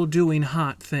people doing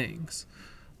hot things.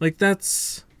 Like, that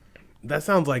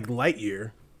sounds like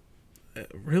Lightyear.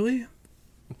 Really?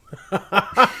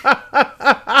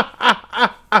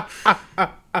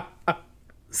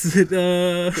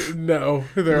 No,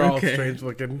 they're all strange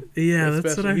looking. Yeah,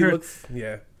 that's what I heard.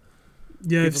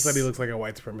 Yeah, people said he looks like a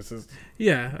white supremacist.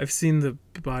 Yeah, I've seen the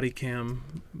body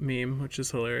cam meme, which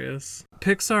is hilarious.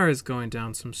 Pixar is going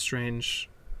down some strange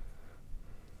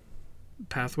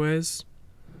pathways.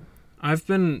 I've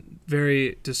been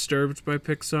very disturbed by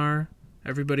Pixar.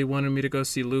 Everybody wanted me to go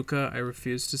see Luca. I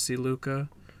refused to see Luca.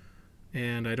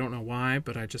 And I don't know why,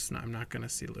 but I'm not going to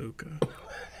see Luca.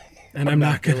 And I'm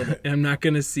not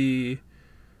going to see...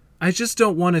 I just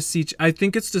don't want to see... I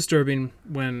think it's disturbing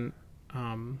when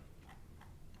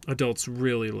adults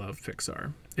really love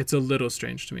Pixar. It's a little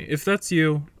strange to me. If that's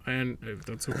you, and if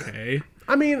that's okay.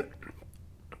 I mean,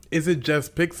 is it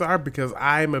just Pixar? Because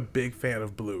I'm a big fan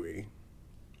of Bluey.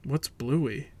 What's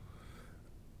Bluey?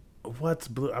 What's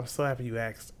Blue? I'm so happy you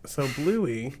asked. So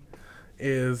Bluey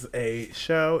is a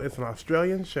show. It's an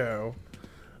Australian show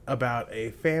about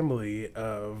a family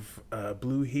of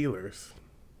blue healers.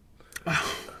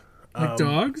 Like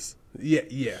dogs?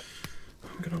 Yeah.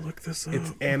 I'm gonna look this up.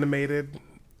 It's animated.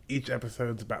 Each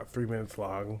episode's about 3 minutes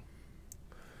long.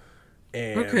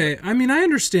 And okay, I mean, I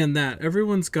understand that.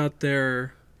 Everyone's got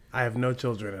their... I have no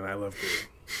children, and I love Bluey.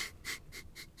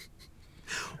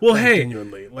 Well, hey,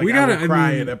 genuinely, like, I will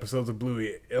cry at episodes of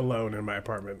Bluey alone in my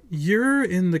apartment. You're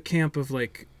in the camp of,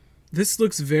 like, this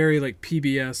looks very like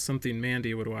PBS, something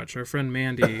Mandy would watch. Our friend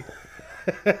Mandy,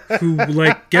 who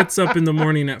like gets up in the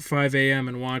morning at 5 a.m.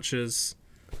 and watches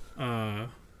PBS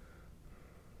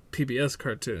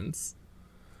cartoons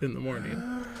in the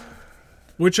morning,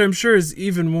 which I'm sure is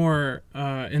even more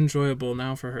enjoyable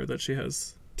now for her that she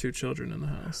has 2 children in the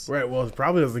house. Right. Well, it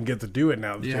probably doesn't get to do it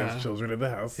now that she has children in the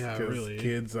house. Yeah, really.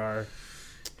 Kids are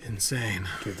insane.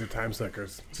 Kids are time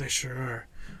suckers. They sure are.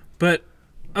 But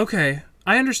okay,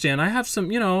 I understand. I have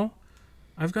some,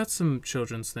 I've got some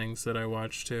children's things that I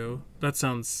watch too. That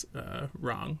sounds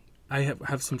wrong. I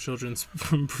have some children's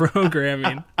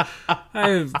programming. I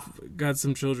have got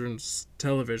some children's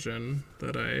television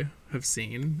that I have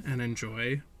seen and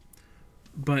enjoy.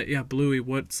 But yeah, Bluey,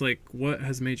 what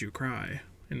has made you cry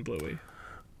in Bluey?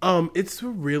 It's a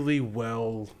really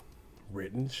well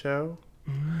written show.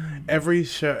 Every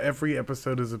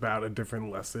episode is about a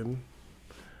different lesson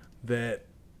that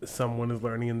someone is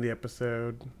learning in the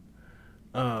episode.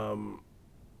 And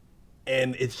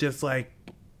it's just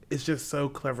so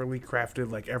cleverly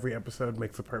crafted. Like, every episode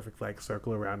makes a perfect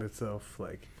circle around itself.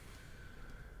 Like,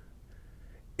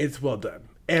 it's well done.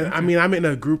 And okay. I mean, I'm in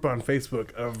a group on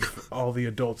Facebook of all the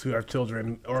adults who have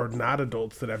children, or not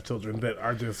adults that have children, that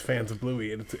are just fans of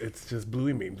Bluey. And it's just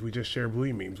Bluey memes. We just share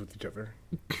Bluey memes with each other.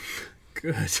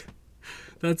 Good.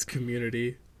 That's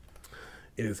community.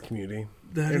 It is community.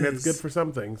 That's good for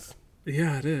some things.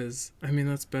 Yeah, it is. I mean,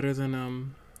 that's better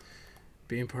than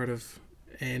being part of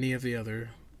any of the other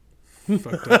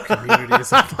fucked up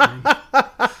communities online.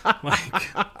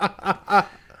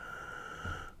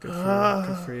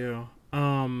 Good for you.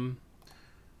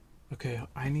 Okay,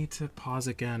 I need to pause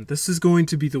again. This is going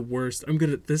to be the worst.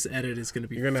 This edit is gonna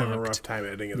be You're gonna have a rough time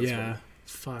editing this one. Yeah.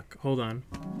 Fuck. Hold on.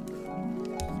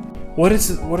 What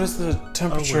is the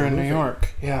temperature in New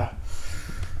York? Yeah.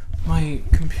 My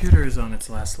computer is on its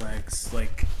last legs,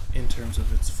 like, in terms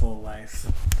of its full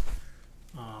life.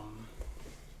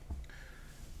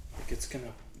 It's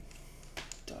gonna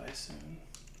die soon.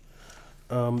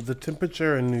 The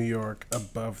temperature in New York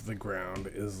above the ground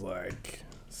is like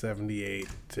 78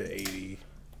 to 80.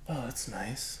 Oh, that's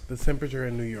nice. The temperature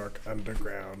in New York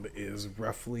underground is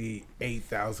roughly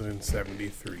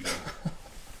 8,073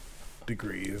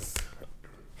 degrees.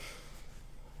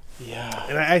 Yeah.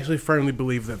 And I actually firmly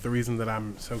believe that the reason that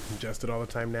I'm so congested all the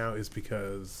time now is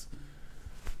because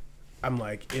I'm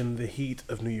like in the heat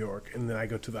of New York, and then I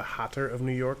go to the hotter of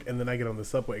New York, and then I get on the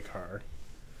subway car,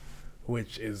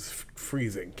 which is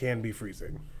freezing, can be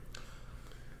freezing.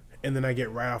 And then I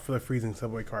get right off of the freezing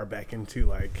subway car back into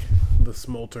like the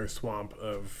smolter swamp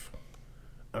of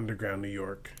underground New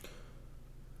York,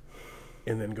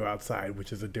 and then go outside,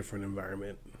 which is a different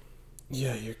environment.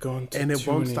 Yeah, you're going to and it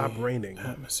won't stop raining.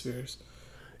 Atmospheres.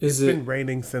 It's been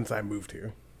raining since I moved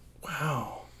here.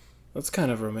 Wow, that's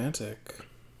kind of romantic.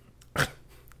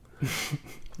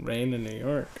 Rain in New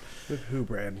York. With who,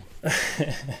 Brad?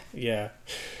 Yeah,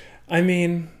 I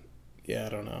mean, yeah, I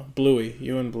don't know. Bluey,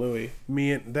 you and Bluey.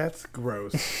 Me and that's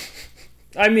gross.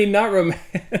 I mean, not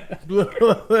romantic.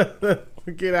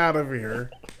 Get out of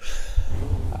here.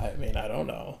 I mean, I don't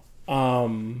know.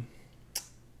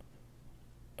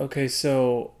 Okay,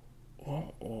 so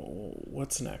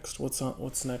what's next?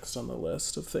 What's next on the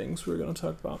list of things we're going to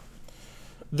talk about?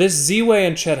 This Z-Way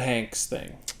and Chet Hanks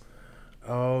thing.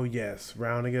 Oh, yes.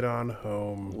 Rounding it on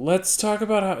home. Let's talk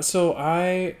about how... So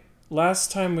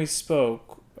last time we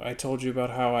spoke, I told you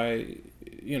about how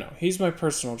he's my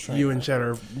personal trainer. You and Chet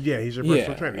are... Yeah, he's your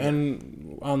personal trainer.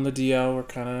 And on the DL, we're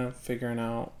kind of figuring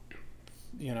out,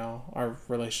 our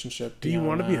relationship. Do you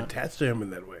want to be attached to him in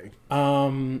that way?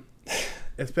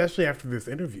 Especially after this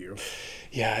interview.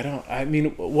 Yeah, I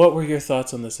mean, what were your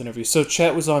thoughts on this interview? So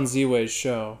Chet was on Z-Way's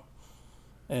show,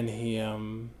 and he...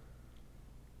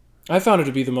 I found it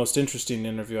to be the most interesting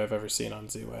interview I've ever seen on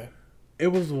Z-Way. It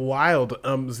was wild.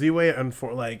 Z-Way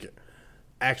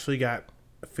actually got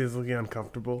physically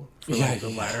uncomfortable for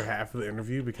the latter half of the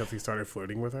interview because he started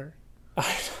flirting with her.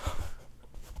 I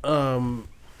know.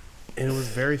 And it was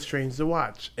very strange to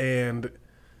watch. And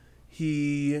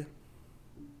she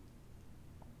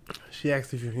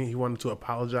asked if he wanted to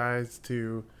apologize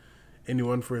to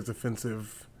anyone for his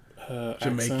offensive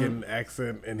Jamaican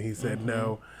accent, and he said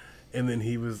no. And then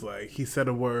he said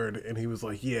a word, and he was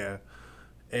like, yeah.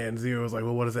 And Zero was like,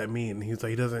 well, what does that mean? And he was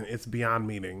like, it's beyond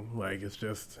meaning. Like, it's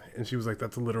just, and she was like,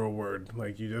 that's a literal word.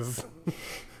 Like, you just.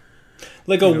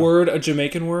 Like word, a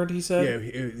Jamaican word, he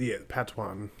said? Yeah,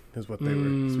 Patois is what they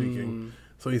were speaking.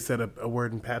 So he said a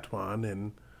word in Patois,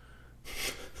 and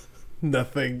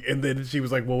nothing. And then she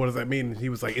was like, well, what does that mean? And he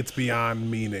was like, it's beyond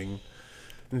meaning.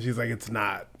 And she's like, it's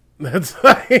not. That's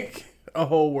like a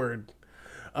whole word.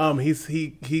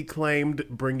 He claimed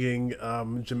bringing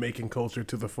Jamaican culture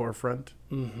to the forefront.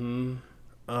 Mm-hmm.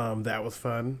 That was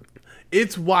fun.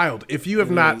 It's wild. If you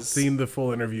have not seen the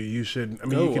full interview, you should. I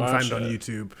mean, you can find it on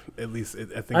YouTube. At least,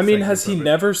 I think. I mean, has he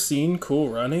never seen Cool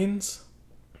Runnings?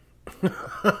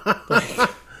 I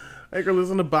could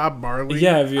listen to Bob Marley.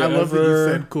 Yeah, have you I love that you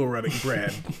said Cool Running,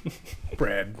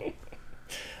 Brad.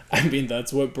 I mean,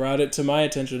 that's what brought it to my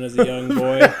attention as a young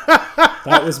boy.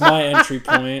 That was my entry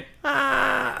point.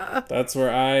 That's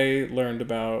where I learned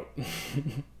about.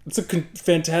 It's a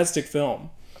fantastic film.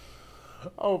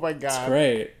 Oh my god, it's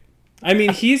great. I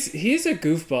mean, he's a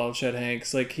goofball, Chet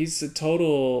Hanks. Like, he's a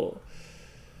total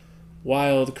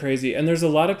wild, crazy, and there's a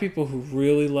lot of people who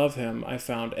really love him. I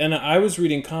found, and I was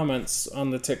reading comments on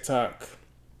the TikTok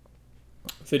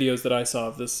videos that I saw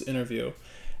of this interview.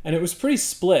 And it was pretty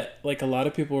split. Like, a lot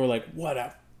of people were like, what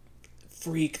a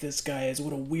freak this guy is.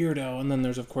 What a weirdo. And then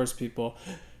there's, of course, people,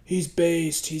 he's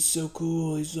based. He's so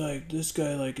cool. He's like, this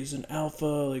guy, like, is an alpha.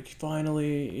 Like,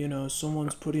 finally,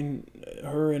 someone's putting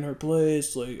her in her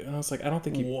place. Like, and I was like, I don't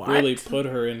think he really put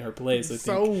her in her place. I think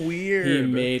so weird. He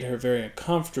made her very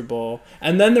uncomfortable.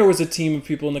 And then there was a team of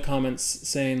people in the comments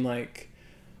saying, like,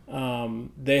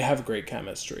 they have great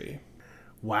chemistry.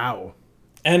 Wow.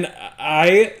 And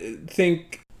I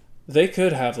think they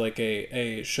could have like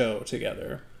a show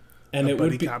together, and it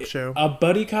would be a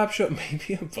buddy cop show,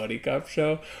 maybe a buddy cop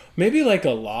show, maybe like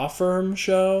a law firm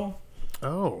show.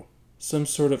 Oh, some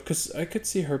sort of, because I could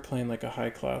see her playing like a high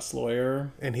class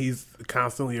lawyer, and he's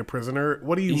constantly a prisoner.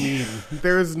 What do you mean?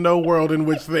 There is no world in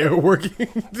which they are working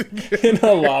together. In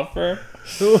a law firm.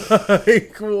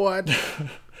 Like what?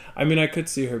 I mean, I could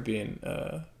see her being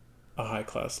a high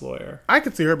class lawyer. I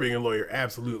could see her being a lawyer,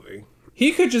 absolutely.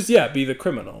 He could just be the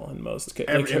criminal in most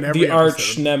cases, like the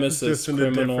arch nemesis, just in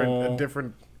criminal, a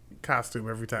different costume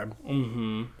every time.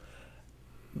 Mm-hmm.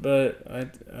 But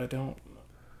I don't.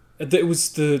 It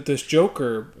was this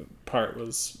Joker part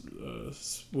was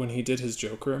when he did his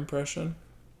Joker impression.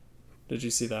 Did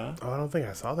you see that? Oh, I don't think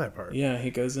I saw that part. Yeah,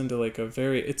 he goes into like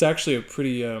it's actually a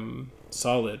pretty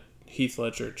solid Heath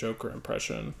Ledger Joker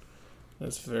impression.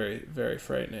 It's very, very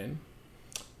frightening.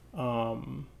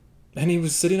 And he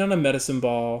was sitting on a medicine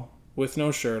ball with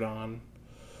no shirt on.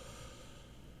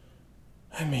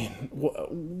 I mean,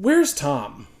 where's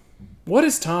Tom? What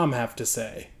does Tom have to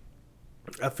say?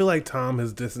 I feel like Tom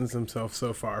has distanced himself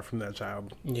so far from that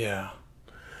child. Yeah.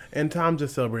 And Tom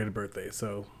just celebrated a birthday,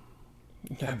 so...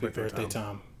 Happy birthday,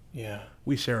 Tom. Yeah.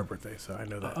 We share a birthday, so I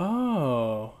know that.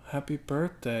 Oh, happy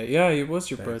birthday. Yeah, it was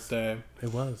your birthday.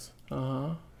 It was.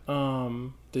 Uh-huh.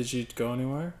 Did you go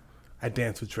anywhere? I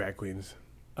danced with drag queens.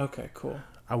 Okay, cool.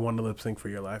 I won the lip sync for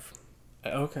your life.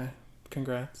 Okay,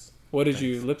 congrats. What did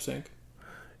you lip sync?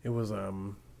 It was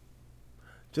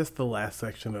just the last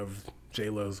section of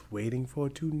J-Lo's "Waiting for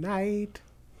Tonight."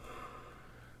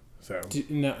 So. Do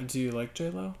you like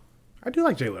J-Lo? I do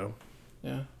like J-Lo.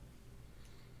 Yeah.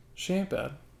 She ain't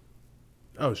bad.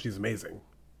 Oh, she's amazing.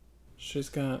 She's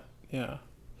got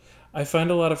I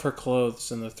find a lot of her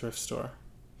clothes in the thrift store.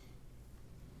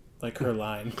 Like her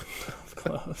line of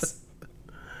clothes.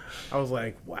 I was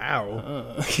like,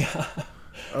 wow. Yeah.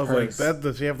 I was like,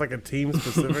 does she have like a team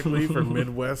specifically for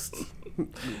Midwest?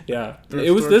 Yeah.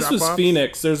 This was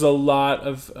Phoenix. There's a lot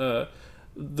of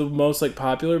the most like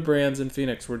popular brands in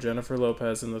Phoenix were Jennifer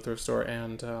Lopez in the thrift store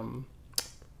and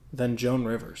then Joan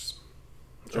Rivers.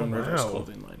 Joan Rivers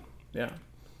clothing line. Yeah.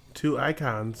 Two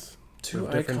icons. Two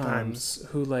different icons times.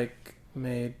 who like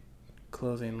made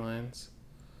clothing lines.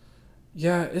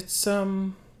 Yeah, it's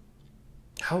how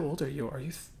old are you?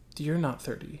 You're not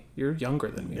 30. You're younger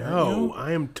than me. No,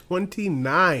 I am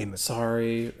 29.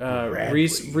 Sorry,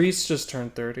 Reese just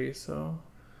turned 30. So,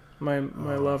 my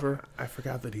lover. I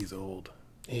forgot that he's old.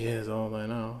 He is old. I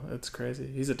know. It's crazy.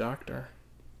 He's a doctor.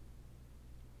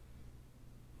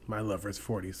 My lover's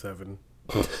 47.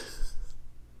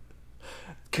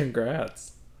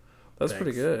 Congrats. That's Thanks.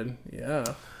 pretty good. Yeah.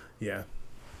 Yeah.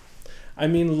 I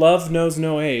mean, love knows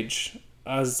no age.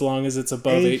 As long as it's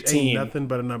above Age 18. ain't nothing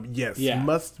but a number. Yes,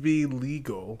 must be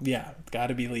legal. Yeah, got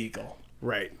to be legal.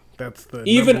 Right. That's the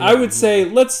even I would say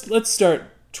let's start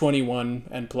 21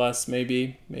 and plus,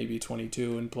 maybe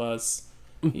 22 and plus.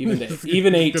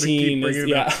 Even 18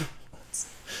 is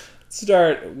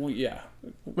start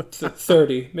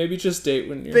 30. Maybe just date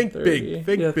when you're think 30.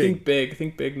 Big.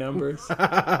 Think big numbers.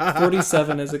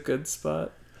 47 is a good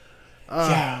spot.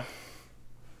 Yeah.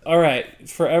 All right,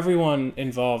 for everyone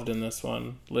involved in this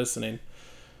one, listening,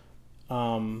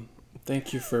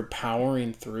 thank you for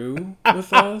powering through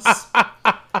with us.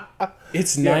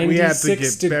 It's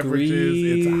 96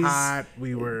 degrees. It's hot.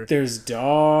 There's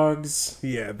dogs.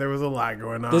 Yeah, there was a lot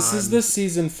going on. This is the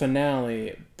season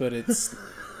finale, but it's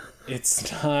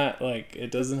not like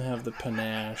it doesn't have the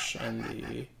panache and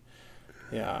the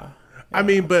I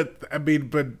mean,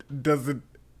 but does it?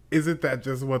 Isn't that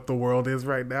just what the world is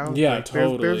right now? Yeah, like,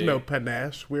 totally. There's no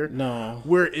panache. We're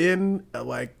in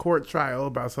a court trial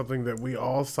about something that we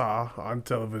all saw on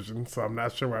television. So I'm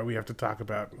not sure why we have to talk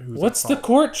about who's. What's the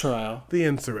court trial? The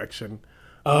insurrection.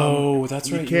 Oh, that's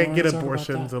right. You can't get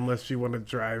abortions unless you want to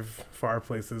drive far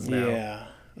places now.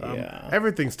 Yeah.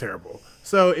 Everything's terrible.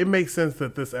 So it makes sense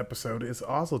that this episode is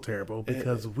also terrible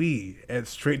because we at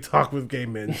Straight Talk with Gay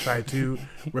Men try to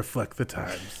reflect the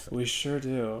times. We sure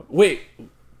do. Wait.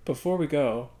 Before we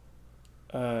go,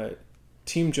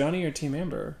 Team Johnny or Team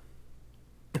Amber?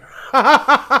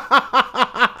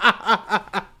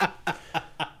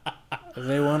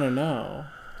 They want to know.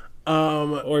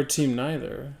 Or Team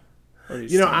Neither. Or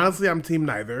honestly, I'm Team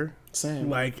Neither.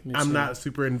 Same. I'm not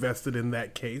super invested in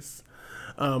that case.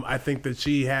 I think that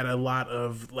she had a lot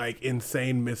of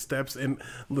insane missteps. And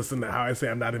listen to how I say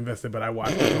I'm not invested, but I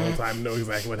watched it the whole time and know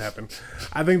exactly what happened.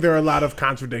 I think there are a lot of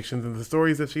contradictions in the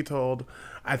stories that she told.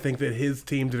 I think that his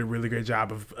team did a really great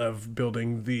job of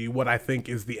building what I think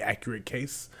is the accurate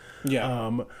case.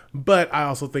 Yeah. But I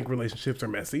also think relationships are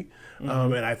messy.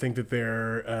 And I think that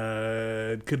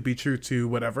there could be truth to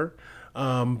whatever.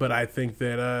 But I think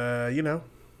that,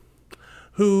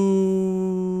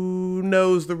 who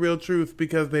knows the real truth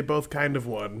because they both kind of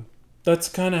won. That's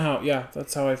kind of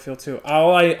that's how I feel too.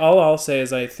 All I'll say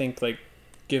is I think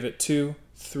give it 2-3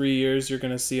 years, you're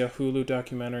going to see a Hulu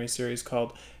documentary series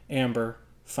called Amber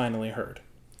Finally Heard.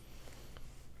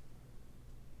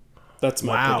 That's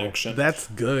my prediction. That's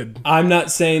good. I'm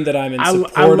not saying that I'm in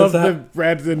support I love of that. that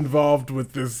Brad's involved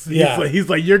with this. Yeah. He's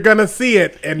like, you're going to see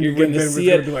it. And you're going to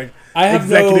see it. Be I have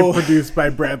executive produced by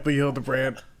Bradley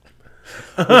Hildebrand.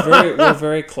 We're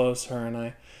very close, her and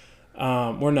I.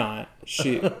 We're not.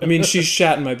 She's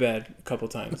shat in my bed a couple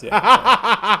times. Yeah,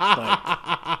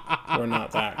 we're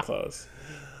not that close.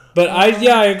 But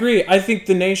I agree. I think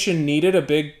the nation needed a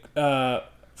big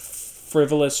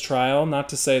frivolous trial. Not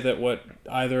to say that what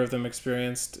either of them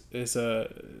experienced is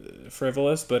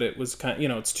frivolous, but it was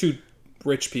it's two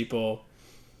rich people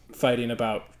fighting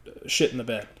about shit in the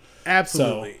bed.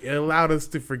 Absolutely. So, it allowed us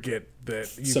to forget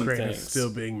that Ukraine is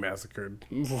still being massacred.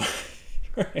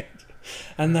 Right.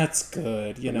 And that's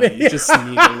good. You just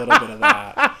need a little bit of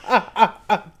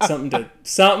that.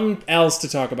 Something else to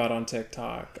talk about on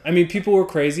TikTok. I mean, people were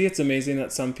crazy. It's amazing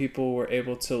that some people were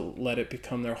able to let it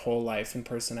become their whole life and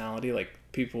personality. Like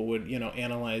people would,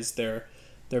 analyze their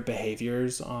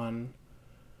behaviors on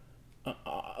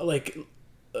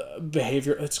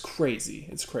behavior. It's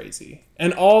crazy.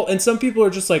 And some people are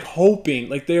just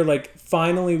hoping, they're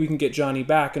finally we can get Johnny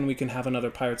back and we can have another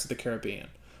Pirates of the Caribbean.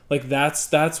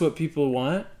 That's what people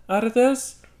want out of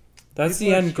this. That's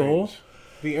the end goal.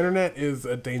 The internet is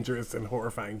a dangerous and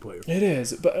horrifying place. It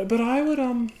is, but I would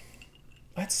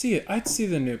I'd see it. I'd see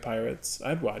the new Pirates.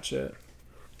 I'd watch it.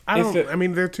 I don't. I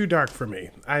mean, they're too dark for me.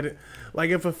 Like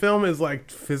if a film is like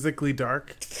physically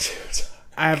dark,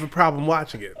 I have a problem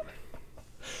watching it.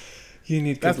 You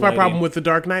need. That's my problem with the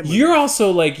Dark Knight movie. You're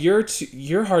also like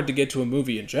you're hard to get to a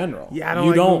movie in general. Yeah,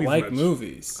 you don't like like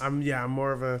movies. I'm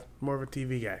more of a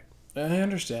TV guy. I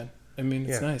understand. I mean,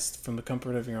 it's nice from the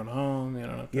comfort of your own home. You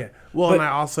know. Yeah. Well, and I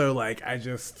also like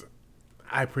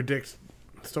I predict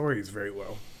stories very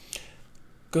well.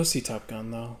 Go see Top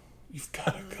Gun though. You've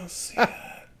got to go see it.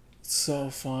 It's so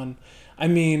fun. I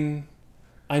mean,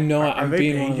 I know Are I'm they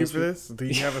being paying one you of for those. this? Do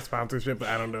you have a sponsorship that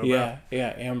I don't know Yeah, about?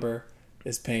 yeah. Amber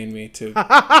is paying me to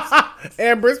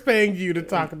Amber's paying you to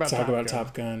talk about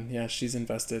Top Gun. Yeah, she's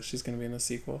invested. She's going to be in the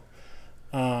sequel.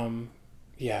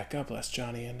 Yeah, God bless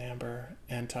Johnny and Amber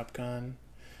and Top Gun.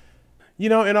 You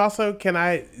know, and also,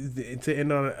 to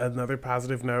end on another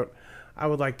positive note, I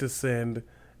would like to send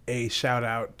a shout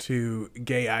out to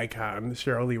gay icon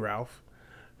Cheryl Lee Ralph,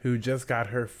 who just got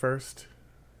her first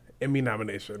Emmy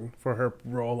nomination for her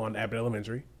role on Abbott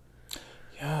Elementary.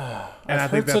 Yeah, and I've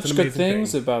heard such good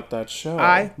things about that show.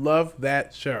 I love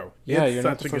that show. Yeah, it's you're such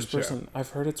not the a first good person. show. I've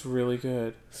heard it's really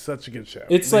good. Such a good show.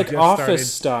 It's They like just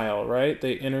Office started- style, right?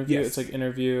 They interview. Yes. It's like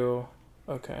interview.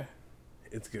 Okay.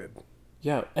 It's good.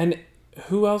 Yeah, and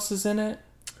who else is in it?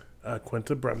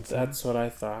 Quinta Brunson. That's what I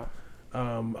thought.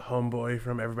 Homeboy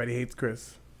from Everybody Hates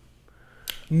Chris.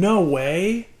 No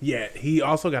way. Yeah, he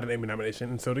also got an Emmy nomination,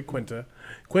 and so did Quinta.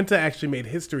 Quinta actually made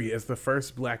history as the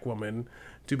first black woman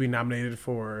to be nominated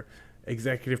for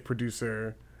executive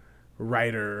producer,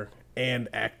 writer, and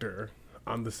actor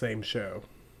on the same show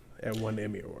and won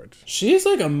Emmy Awards. She's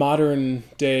like a modern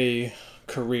day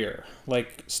career.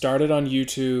 Like started on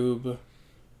YouTube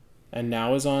and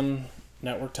now is on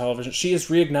network television. She is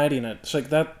reigniting it. It's like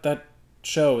that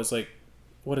show is like,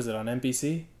 what is it, on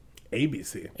NBC?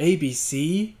 ABC.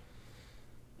 ABC?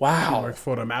 Wow. She works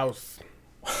for the mouse.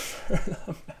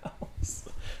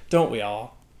 Don't we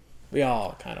all? We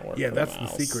all kind of work for the that's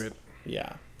mouse. the secret.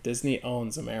 Yeah. Disney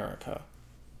owns America.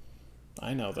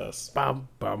 I know this. Bum,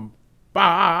 bum,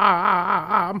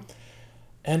 bum.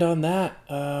 And on that,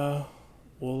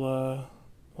 we'll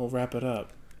wrap it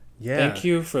up. Yeah. Thank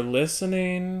you for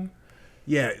listening.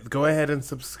 Yeah, go ahead and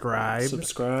subscribe.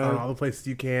 Subscribe. On all the places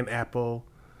you can. Apple,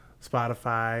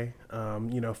 Spotify.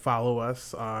 Follow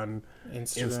us on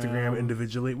Instagram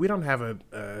individually. We don't have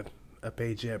a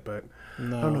page yet, but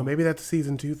No. I don't know. Maybe that's a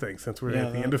season 2 thing since we're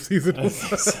at the end of season 1. I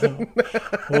think so.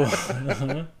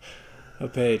 Well, a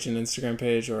page, an Instagram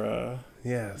page, or a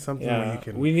something where you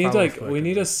can. We need follow us we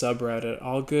need a collectively. subreddit.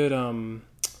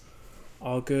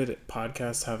 All good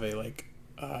podcasts have a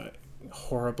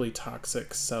horribly toxic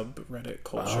subreddit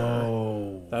culture.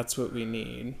 Oh, That's what we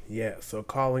need. yeah. So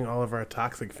calling all of our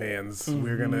toxic fans,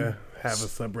 we're gonna have a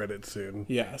subreddit soon.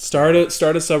 Yeah, start a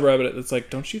subreddit that's like,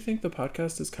 don't you think the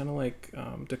podcast is kind of like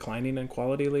declining in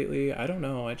quality lately? I don't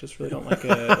know. I just really don't like it.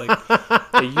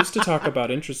 Like they used to talk about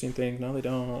interesting things, now they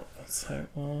don't. It's like,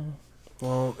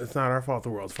 Well, it's not our fault the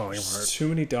world's falling apart. too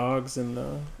many dogs in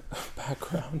the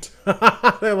background.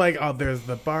 They're like, oh, there's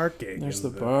the barking. There's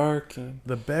and the barking.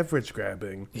 the beverage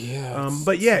grabbing. Yeah.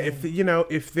 But yeah,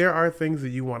 if there are things that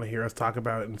you want to hear us talk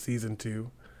about in season 2,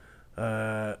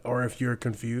 or if you're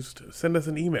confused, send us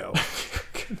an email.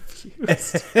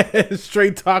 Confused.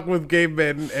 Straight talk with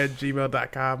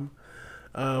gamemen@gmail.com.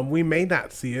 We may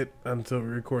not see it until we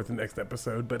record the next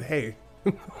episode, but hey,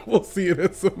 we'll see it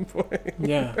at some point.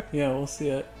 yeah, we'll see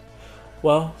it.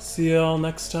 Well, see you all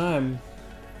next time.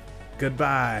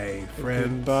 Goodbye, friends.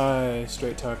 Goodbye,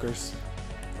 straight talkers.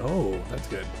 Oh, that's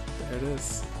good. There it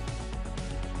is.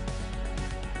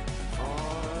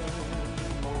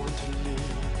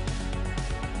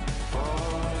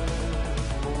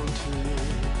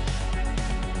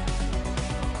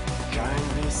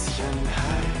 Kein bisschen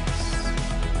Halt.